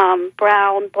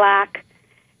 brown, black,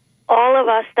 all of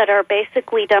us that are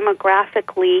basically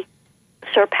demographically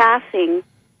surpassing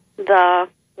the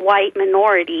white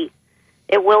minority.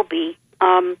 It will be.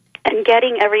 And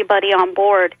getting everybody on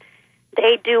board.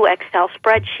 They do Excel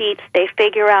spreadsheets. They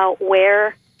figure out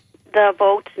where the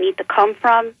votes need to come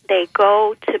from. They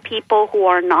go to people who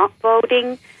are not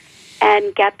voting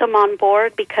and get them on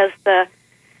board, because the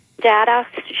data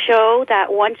show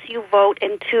that once you vote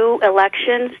in 2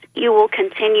 elections, you will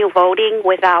continue voting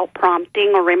without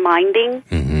prompting or reminding.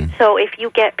 So if you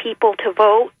get people to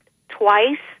vote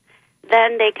twice,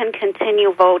 then they can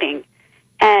continue voting.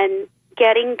 And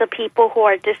getting the people who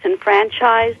are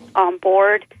disenfranchised on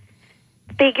board,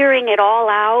 figuring it all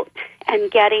out,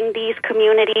 and getting these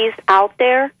communities out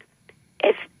there.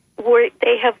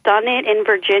 They have done it in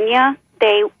Virginia.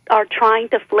 They are trying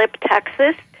to flip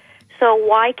Texas. So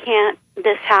why can't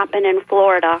this happen in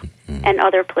Florida and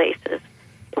other places?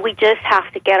 We just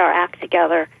have to get our act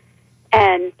together.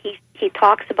 And he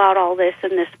talks about all this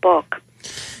in this book.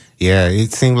 Yeah,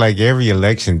 it seemed like every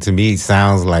election to me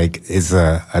sounds like it's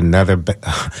another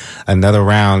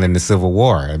round in the Civil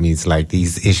War. I mean, it's like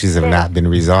these issues have not been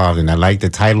resolved. And I like the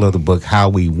title of the book, How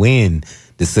We Win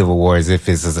the Civil War, as if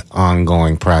it's an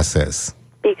ongoing process.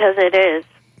 Because it is.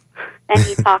 And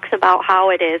he talks about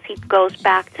how it is. He goes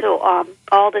back to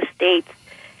all the states,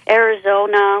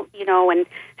 Arizona, and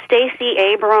Stacey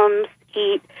Abrams.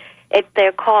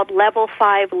 They're called Level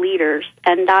 5 leaders,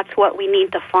 and that's what we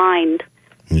need to find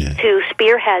to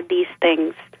spearhead these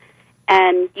things.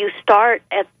 And you start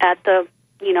at the,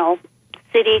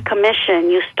 city commission.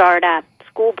 You start at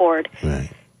school board. Right.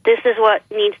 This is what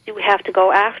we have to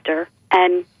go after,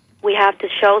 and we have to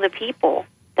show the people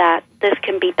that this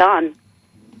can be done.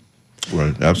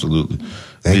 Right, absolutely.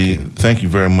 Thank you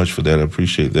very much for that. I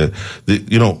appreciate that.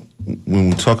 When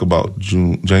we talk about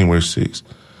January 6th,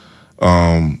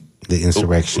 the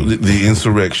insurrection,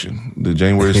 the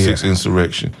January 6th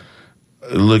insurrection.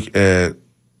 Look at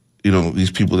these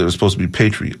people that are supposed to be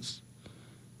patriots,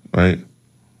 right?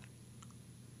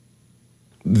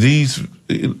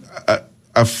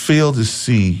 I fail to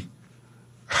see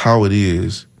how it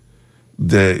is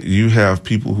that you have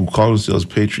people who call themselves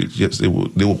patriots, yes, they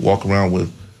will walk around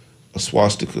with a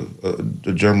swastika,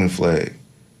 a German flag,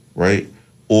 right?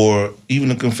 Or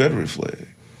even a Confederate flag.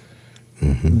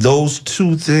 Those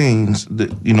two things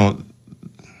that,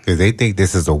 because they think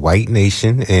this is a white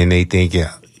nation, and they think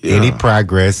any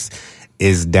progress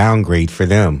is downgrade for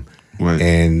them. Right.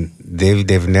 And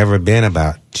they've never been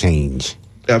about change.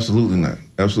 Absolutely not.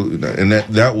 Absolutely not. And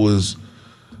that was...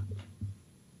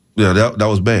 Yeah, that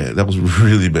was bad. That was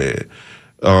really bad.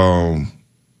 But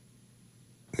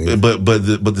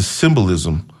the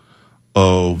symbolism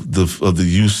of the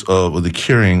use of the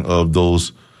carrying of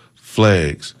those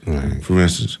flags, for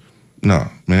instance, no,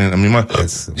 man. I mean, white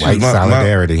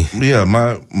solidarity.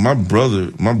 My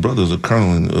brother's a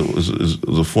colonel, is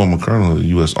a former colonel of the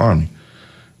U.S. Army.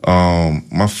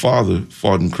 My father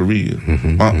fought in Korea.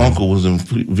 My uncle was in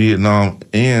Vietnam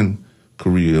and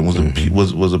Korea and was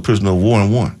a prisoner of war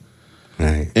and won.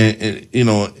 Right. And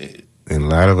and a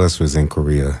lot of us was in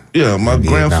Korea. Yeah, my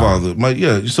grandfather.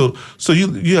 So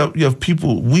you have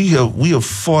people. We have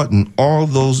fought in all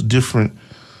those different,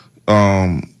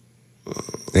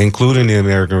 including the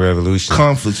American Revolution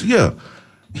conflicts. Yeah,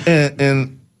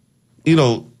 and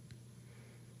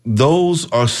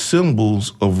those are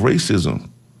symbols of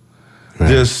racism. Right.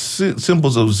 They're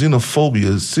symbols of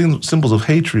xenophobia, symbols of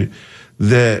hatred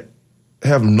that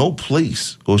have no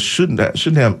place or shouldn't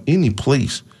have any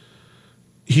place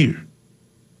here,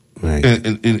 right,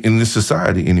 in this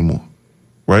society anymore,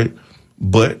 right?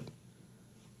 But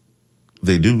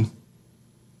they do,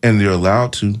 and they're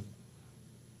allowed to,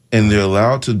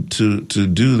 to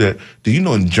do that. Do you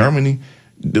know in Germany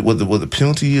what the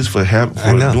penalty is for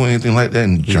doing anything like that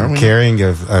in Germany? Carrying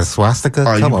a swastika?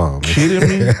 Come on, kidding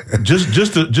me?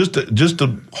 just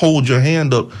to hold your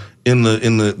hand up in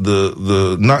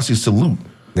the Nazi salute.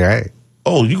 Right.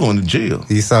 Oh, you're going to jail.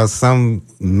 You saw some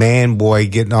man boy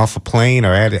getting off a plane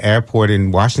or at an airport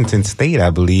in Washington State, I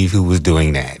believe, who was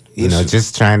doing that.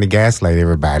 Just trying to gaslight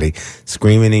everybody,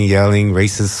 screaming and yelling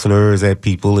racist slurs at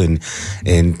people and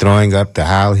throwing up the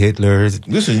Heil Hitlers.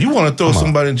 Listen, you want to throw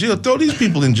somebody in jail? Throw these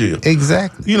people in jail.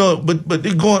 Exactly. But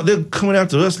they're coming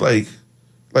after us like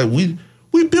we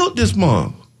built this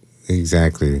mob.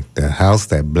 Exactly. The house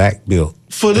that black built.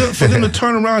 For them to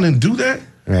turn around and do that?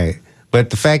 Right. But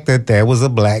the fact that there was a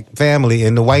black family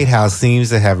in the White House seems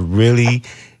to have really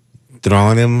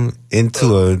thrown him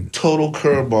into a total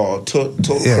curveball.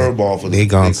 Curveball for them. They're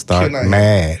going to start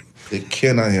mad. They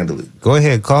cannot handle it. Go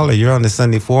ahead, caller. You're on the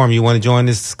Sunday Forum. You want to join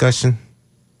this discussion?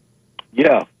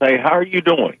 Yeah. Hey, how are you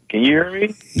doing? Can you hear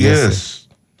me? Yes.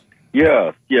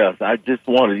 Yes. I just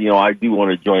wanted, I do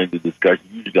want to join the discussion.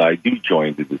 Usually I do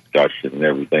join the discussion and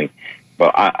everything.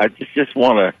 But I just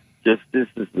want to, this is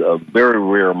a very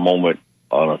rare moment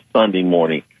on a Sunday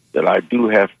morning that I do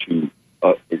have to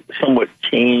somewhat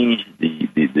change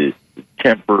the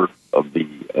temper of the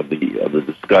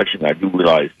discussion. I do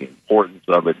realize the importance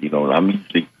of it, and I'm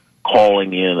usually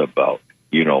calling in about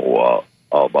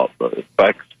about the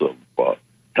effects of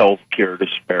healthcare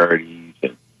disparities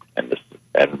and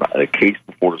the case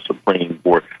before the Supreme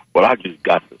Court. But I just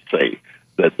got to say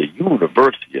that the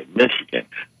University of Michigan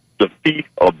defeat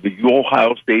of the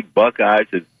Ohio State Buckeyes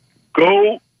is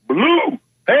go blue.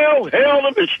 Hell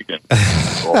to Michigan.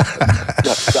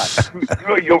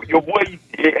 Your boy,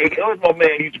 my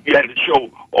man used to be at the show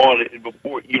on it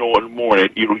before, in the morning.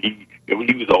 He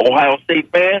was an Ohio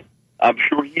State fan. I'm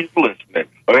sure he's listening.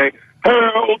 Okay.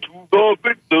 Hail to the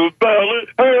victor valley.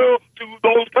 Hail to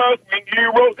those conquering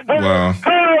heroes.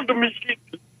 Hail to Michigan.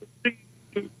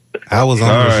 I was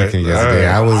on Michigan yesterday.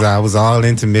 I was all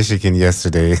into Michigan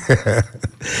yesterday.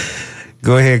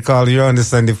 Go ahead, caller. You're on the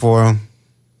Sunday Forum.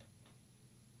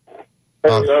 Hey,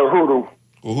 Hoodoo.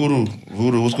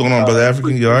 Voodoo, what's going on, Brother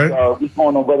African? You all right? What's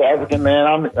going on, Brother African,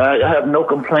 man? I have no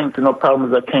complaints and no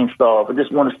problems I can't solve. I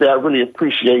just want to say I really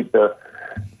appreciate the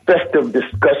festive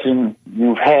discussion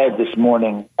you've had this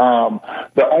morning.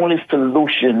 The only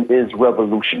solution is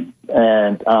revolution.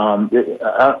 And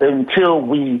until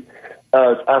we,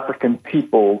 as African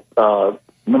people,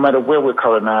 no matter where we're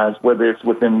colonized, whether it's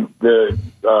within the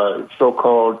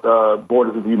so-called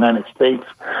borders of the United States,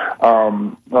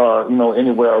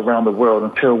 anywhere around the world,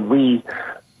 until we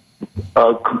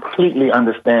completely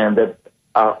understand that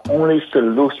our only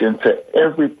solution to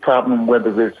every problem,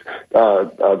 whether it's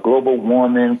global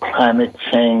warming, climate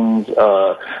change,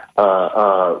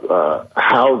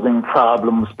 housing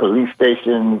problems, police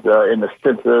stations in the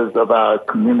centers of our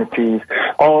communities,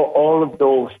 all of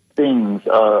those things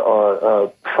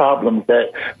are problems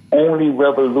that only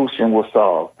revolution will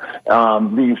solve.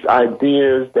 These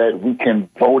ideas that we can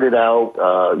vote it out,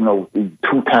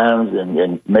 2 times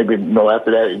and maybe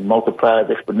after that it multiplies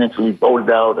exponentially, vote it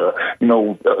out,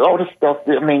 all this stuff.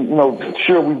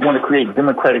 Sure, we want to create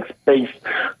democratic space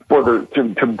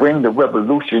to bring the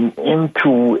revolution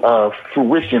into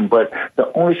fruition, but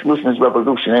the only solution is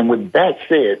revolution. And with that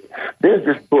said, there's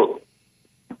this book.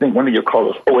 I think one of your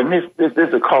callers. And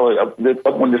there's a caller. I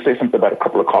wanted to say something about a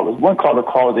couple of callers. One caller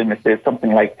called in and said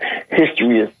something like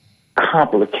history is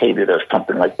complicated or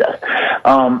something like that.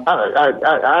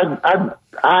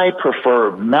 I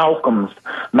prefer Malcolm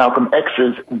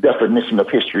X's definition of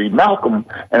history. Malcolm,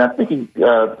 and I think he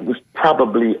was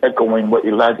probably echoing what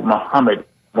Elijah Muhammad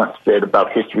once said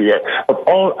about history, that of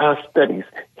all our studies,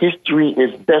 history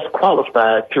is best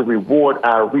qualified to reward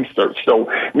our research. So,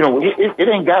 it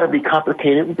ain't got to be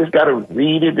complicated. We just got to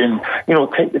read it and,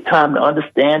 take the time to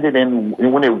understand it. And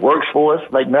when it works for us,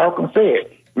 like Malcolm said,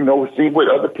 see what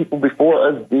other people before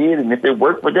us did. And if it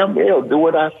worked for them, they'll do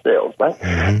it ourselves, right?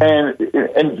 Mm-hmm.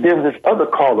 And there was this other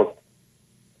caller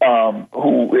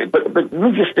but let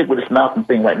me just stick with this Malcolm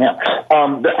thing right now.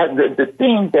 The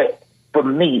thing that, for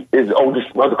me, is this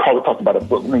other caller talked about a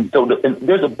book.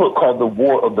 There's a book called The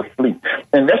War of the Fleet,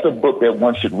 and that's a book that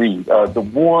one should read. The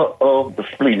War of the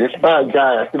Fleet. It's by a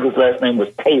guy, I think his last name was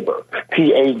Tabor,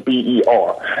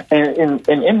 Taber. And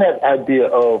in that idea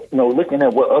of looking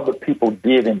at what other people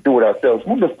did and do it ourselves,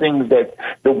 one of the things that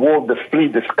The War of the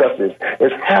Fleet discusses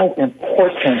is how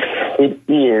important it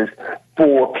is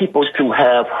for people to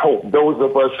have hope. Those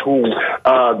of us who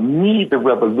need the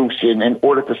revolution in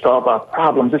order to solve our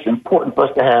problems, it's important for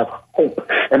us to have hope.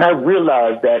 And I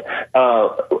realize that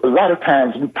a lot of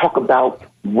times we talk about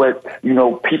what,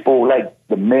 people like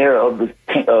the mayor of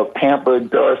Tampa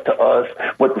does to us,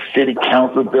 what the city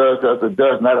council does to us or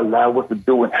does not allow us to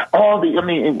do. And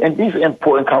and these are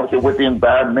important conversations, what the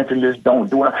environmentalists don't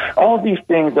do. All these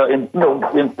things are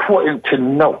important to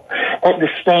know. At the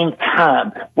same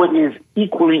time, what is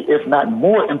equally, if not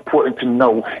more important to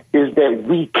know, is that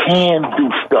we can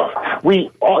do stuff. We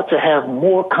ought to have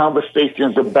more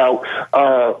conversations about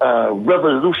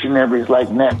revolutionaries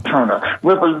like Nat Turner,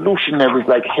 revolutionaries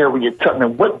like Harriet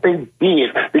Tubman, what they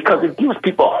did, because it gives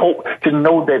people hope to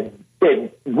know that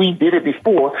we did it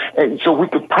before, and so we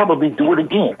could probably do it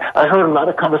again. I heard a lot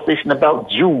of conversation about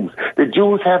Jews. The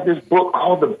Jews have this book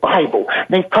called the Bible.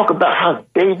 They talk about how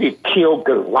David killed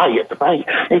Goliath, right?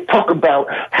 They talk about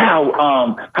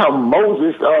how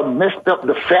Moses messed up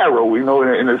the Pharaoh, in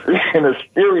a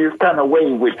serious kind of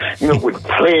way with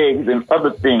plagues and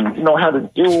other things. How the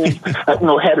Jews,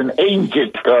 had an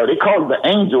agent. They called it the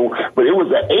angel, but it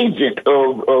was an agent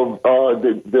of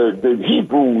the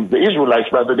Hebrews, the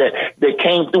Israelites, rather, that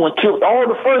came through and killed all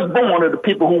the firstborn of the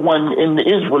people who won in the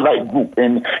Israelite group.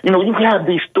 And, you have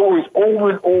these stories over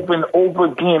and over and over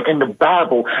again in the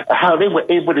Bible, how they were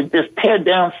able to just tear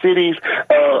down cities,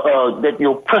 that the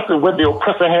oppressor, where the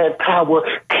oppressor had power,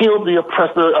 killed the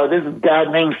oppressor. There's a guy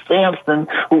named Samson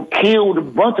who killed a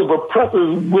bunch of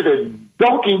oppressors with a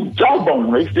donkey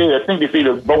jawbone. I think they say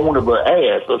the bone of an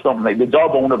ass or something like the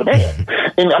jawbone of an ass.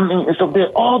 And I mean, and so there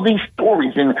are all these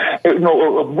stories, and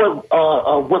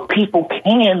of what people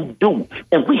can do,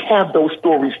 and we have those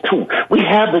stories too. We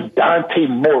have the Dante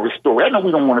Morris story. I know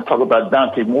we don't want to talk about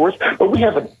Dante Morris, but we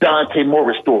have a Dante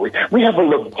Morris story. We have a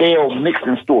LaGale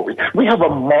Nixon story. We have a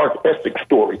Mark Essex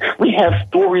story. We have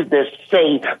stories that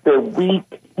say that we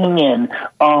can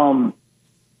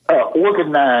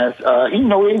organize, even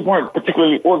though they weren't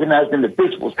particularly organized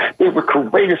individuals, they were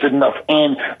courageous enough.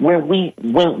 And when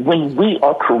we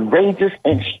are courageous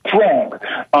and strong,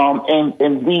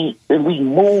 and we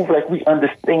move like we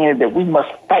understand that we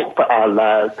must fight for our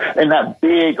lives and not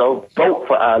beg or vote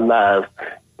for our lives,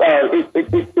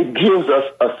 it gives us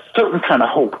a certain kind of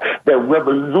hope that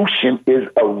revolution is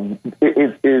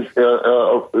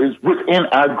within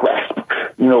our grasp.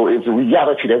 It's a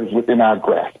reality that is within our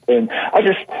grasp. And I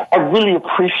really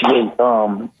appreciate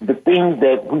the things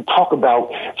that we talk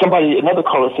about. Another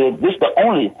caller said, this is the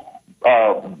only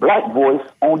black voice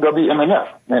on WMNF.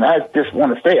 And I just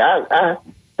want to say, I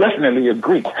definitely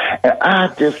agree. And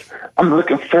I'm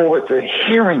looking forward to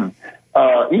hearing,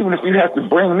 even if you have to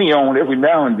bring me on every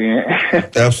now and then.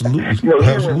 Absolutely.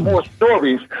 Hearing more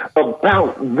stories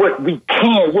about what we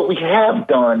have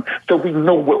done, so we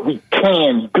know what we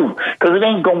can do. Because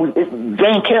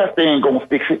Jane Caster ain't going to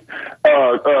fix it.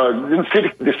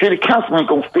 The city council ain't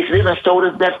going to fix it. They've been showed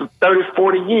us that for 30,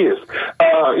 40 years.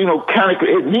 County,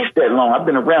 at least that long. I've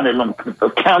been around that long. The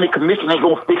county commission ain't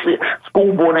going to fix it.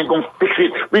 School board ain't going to fix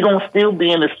it. We're going to still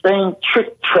be in the same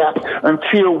trick trap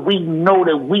until we know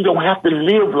that we don't have to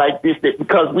live like this, that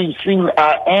because we've seen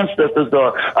our ancestors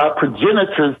or our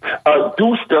progenitors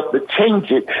do stuff to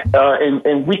change it,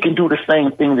 and we can do the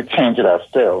same thing to change it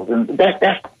ourselves. And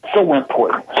that's so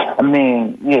important. I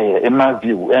mean, in my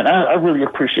view. And I really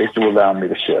appreciate you allowing me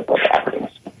to share about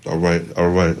that. All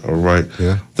right.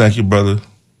 Yeah. Thank you, brother.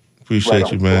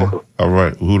 Appreciate you, man. All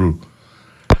right, Hoodoo.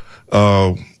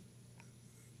 And,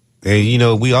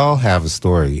 we all have a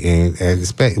story, and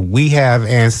we have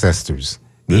ancestors.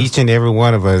 Each and every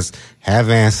one of us have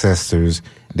ancestors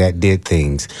that did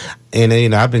things. And,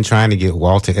 I've been trying to get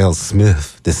Walter L.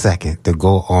 Smith II to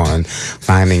go on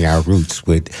Finding Our Roots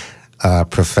with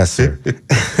Professor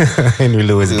Henry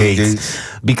Louis Gates.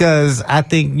 Because I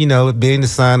think, being the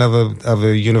son of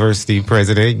a university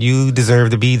president, you deserve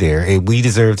to be there. And we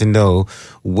deserve to know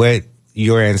what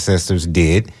your ancestors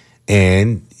did.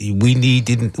 And we need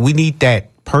that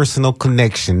personal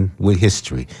connection with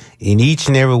history. And each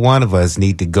and every one of us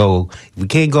need to go. If we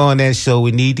can't go on that show,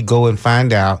 we need to go and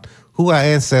find out who our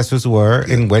ancestors were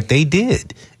and what they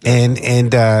did. And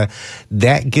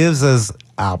that gives us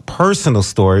our personal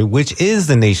story, which is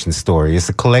the nation's story. It's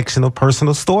a collection of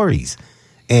personal stories.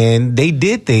 And they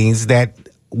did things that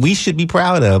we should be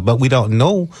proud of, but we don't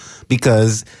know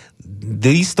because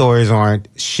these stories aren't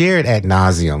shared ad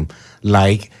nauseum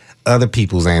like other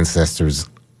people's ancestors'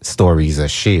 stories are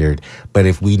shared. But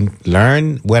if we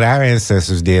learn what our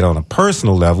ancestors did on a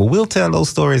personal level, we'll tell those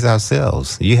stories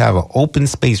ourselves. You have an open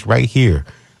space right here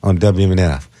on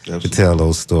WMNF to tell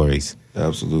those stories.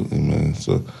 Absolutely, man.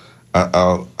 So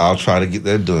I'll try to get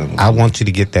that done. I want you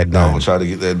to get that done. I'll try to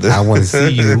get that done. I want to see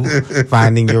you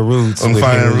finding your roots with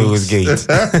Henry Louis Gates.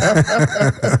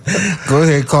 Go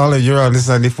ahead, caller. You're on the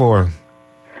Sunday Forum.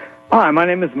 Hi, my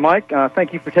name is Mike.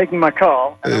 Thank you for taking my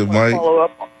call. And I want to follow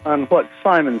up on what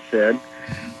Simon said.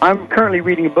 I'm currently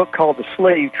reading a book called The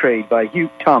Slave Trade by Hugh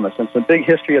Thomas, and it's a big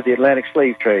history of the Atlantic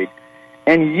slave trade.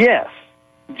 And yes,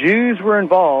 Jews were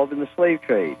involved in the slave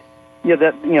trade.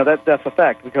 That's a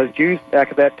fact, because Jews back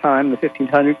at that time, in the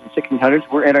 1500s and 1600s,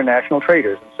 were international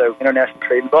traders, and so international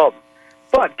trade involved them.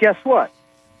 But guess what?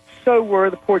 So were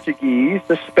the Portuguese,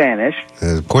 the Spanish.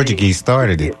 The Portuguese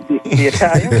started it. The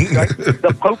Italians, right?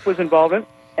 The Pope was involved in it,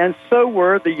 and so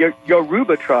were the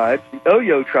Yoruba tribes, the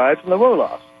Oyo tribes, and the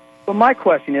Wolofs. But my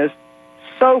question is,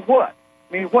 so what?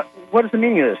 I mean, what is the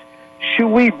meaning of this? Should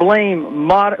we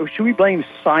blame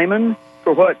Simon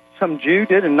for what some Jew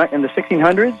did in the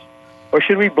 1600s? Or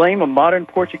should we blame a modern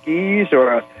Portuguese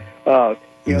or who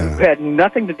had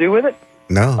nothing to do with it?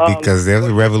 No, because there was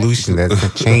a revolution that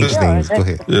changed things. Go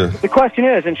ahead. Yeah. The question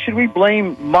is, and should we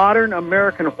blame modern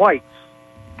American whites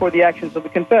for the actions of the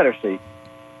Confederacy?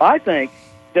 I think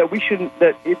that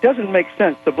that it doesn't make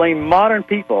sense to blame modern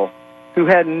people who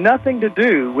had nothing to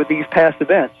do with these past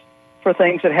events for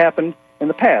things that happened in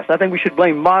the past. I think we should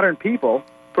blame modern people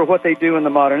for what they do in the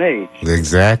modern age.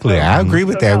 Exactly. I agree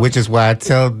with that, which is why I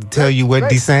tell you what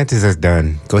DeSantis has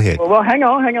done. Go ahead. Well, hang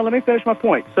on. Let me finish my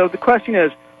point. So the question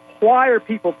is, why are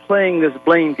people playing this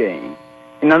blame game?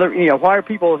 Why are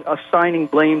people assigning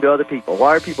blame to other people?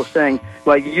 Why are people saying,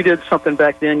 like, you did something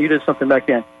back then, you did something back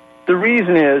then? The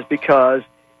reason is because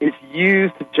it's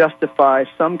used to justify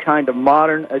some kind of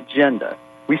modern agenda.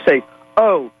 We say,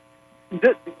 we're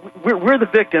the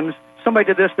victims,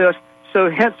 somebody did this, so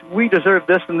hence we deserve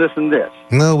this and this and this.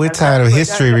 No, we're tired of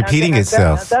history repeating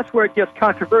itself. That's where it gets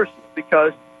controversial,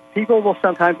 because people will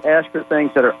sometimes ask for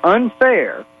things that are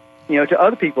unfair, to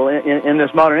other people in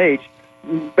this modern age,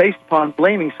 based upon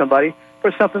blaming somebody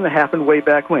for something that happened way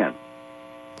back when.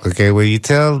 Okay, well,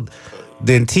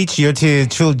 teach your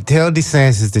children, tell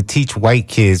DeSantis to teach white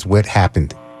kids what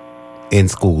happened in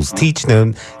schools. Teach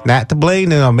them not to blame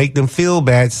them or make them feel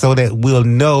bad, so that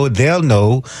they'll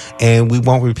know, and we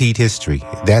won't repeat history.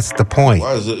 That's the point.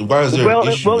 Why is there an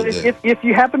issue with that? If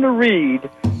you happen to read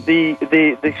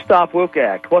the Stop Woke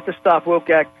Act, what the Stop Woke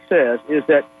Act says is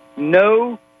that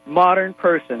no modern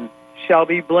person shall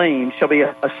be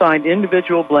assigned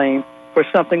individual blame for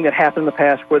something that happened in the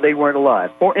past where they weren't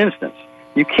alive. For instance,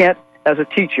 you can't, as a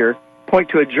teacher, point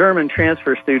to a German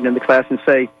transfer student in the class and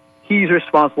say, he's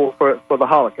responsible for the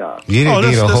Holocaust. You didn't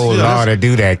need a whole law to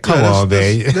do that. Come on,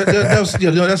 man.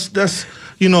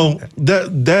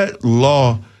 That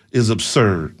law is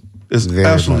absurd. It's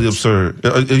absolutely absurd.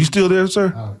 Are you still there,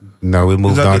 sir? No, we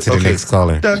moved on to the next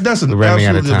caller. That's an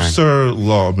absolutely absurd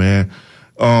law, man.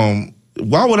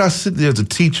 Why would I sit there as a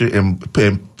teacher and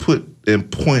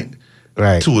point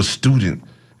to a student?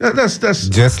 That's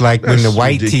just like when the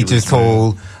white teacher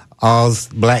told all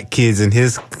black kids in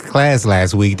his class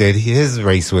last week that his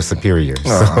race was superior.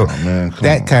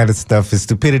 That kind of stuff is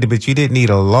stupidity. But you didn't need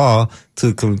a law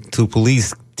to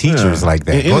police teachers like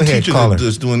that. Go ahead, caller. Teacher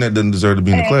that's doing that doesn't deserve to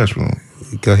be in the classroom.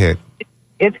 Go ahead.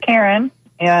 It's Karen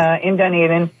in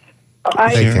Dunedin.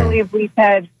 I believe we've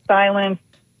had silent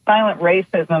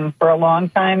racism for a long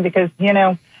time because,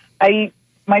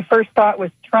 my first thought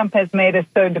was Trump has made us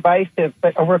so divisive,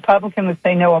 but a Republican would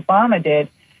say no, Obama did.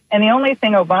 And the only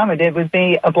thing Obama did was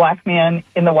be a black man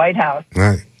in the White House.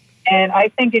 Right. And I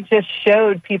think it just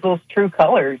showed people's true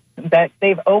colors, that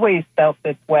they've always felt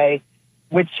this way,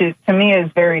 which to me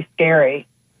is very scary,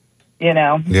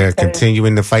 Yeah,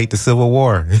 continuing to fight the Civil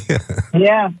War.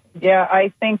 Yeah,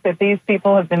 I think that these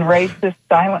people have been racist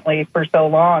silently for so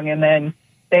long, and then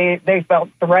they felt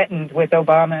threatened with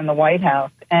Obama in the White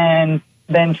House, and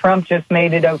then Trump just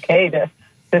made it okay to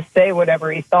say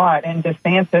whatever he thought, and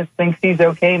DeSantis thinks he's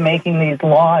okay making these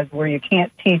laws where you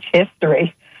can't teach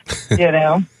history,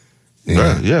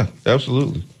 Yeah,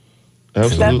 absolutely.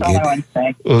 That's all I want to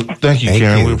say. Well, thank you,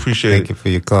 Karen. We appreciate it. Thank you for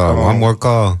your call. One more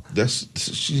call.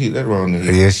 She hit that wrong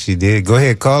there. Yes, she did. Go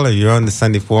ahead, caller. You're on the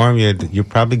Sunday Forum. You're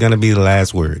probably going to be the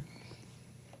last word.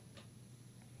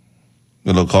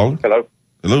 Hello, caller.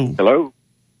 Hello.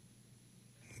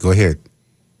 Go ahead.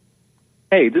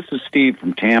 Hey, this is Steve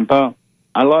from Tampa.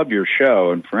 I love your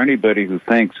show, and for anybody who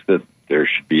thinks that there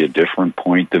should be a different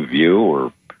point of view,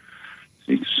 or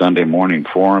the Sunday Morning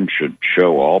Forum should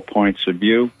show all points of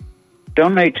view,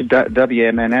 donate to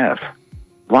WMNF.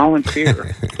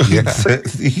 Volunteer.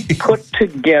 Put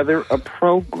together a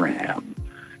program.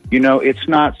 It's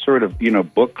not sort of,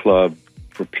 book club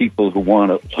for people who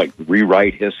want to,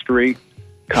 rewrite history,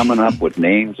 coming up with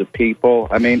names of people.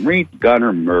 I mean, read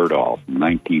Gunnar Myrdal from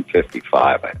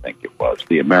 1955, I think it was,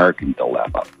 The American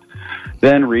Dilemma.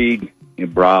 Then read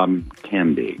Ibram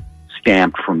Kendi,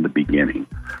 Stamped from the Beginning.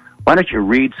 Why don't you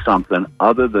read something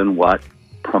other than what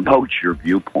promotes your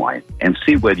viewpoint and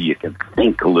see whether you can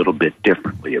think a little bit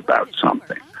differently about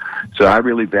something? So I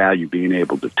really value being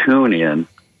able to tune in,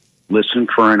 listen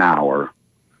for an hour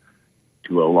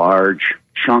to a large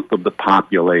chunk of the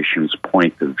population's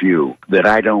point of view that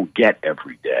I don't get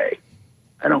every day.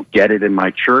 I don't get it in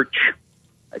my church.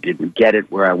 I didn't get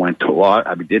it where I went to law.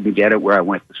 I didn't get it where I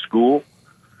went to school.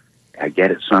 I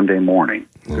get it Sunday morning.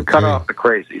 So cut off the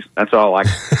crazies. That's all I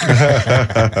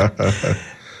can.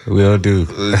 Will do.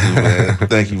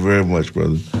 Thank you very much,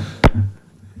 brother.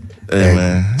 Hey,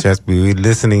 man. Just be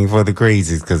listening for the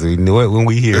crazies because we know it when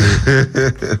we hear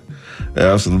it.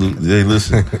 Absolutely. Hey,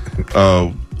 listen.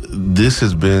 This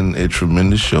has been a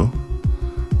tremendous show.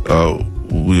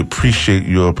 We appreciate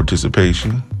your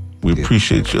participation. We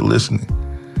appreciate your listening.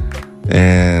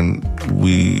 And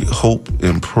we hope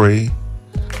and pray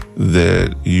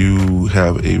that you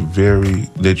had a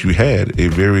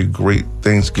very great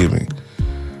Thanksgiving.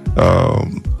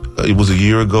 It was a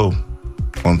year ago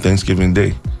on Thanksgiving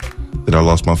Day that I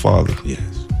lost my father. Yes.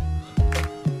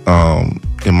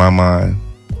 In my mind,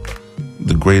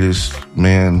 the greatest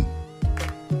man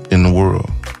in the world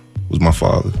was my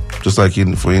father, just like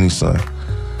for any son.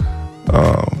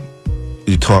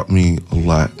 He taught me a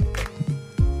lot,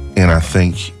 and I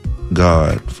thank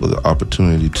God for the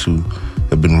opportunity to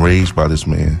have been raised by this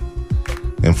man,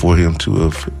 and for him to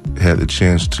have had the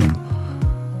chance to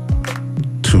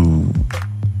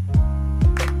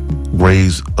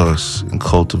raise us and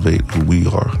cultivate who we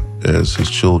are as his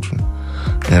children,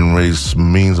 and raise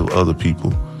millions of other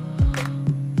people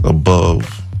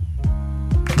above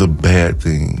the bad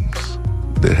things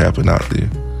that happen out there.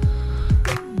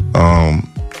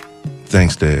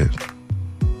 Thanks, Dad.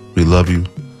 We love you.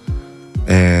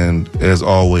 And as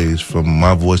always, from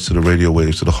my voice to the radio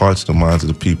waves, to the hearts and the minds of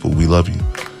the people, we love you.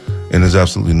 And there's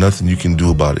absolutely nothing you can do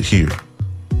about it here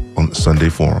on the Sunday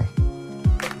Forum.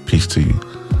 Peace to you.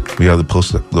 We have the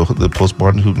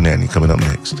postmodern hootenanny coming up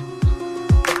next.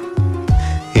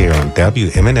 Here on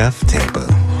WMNF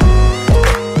Tampa.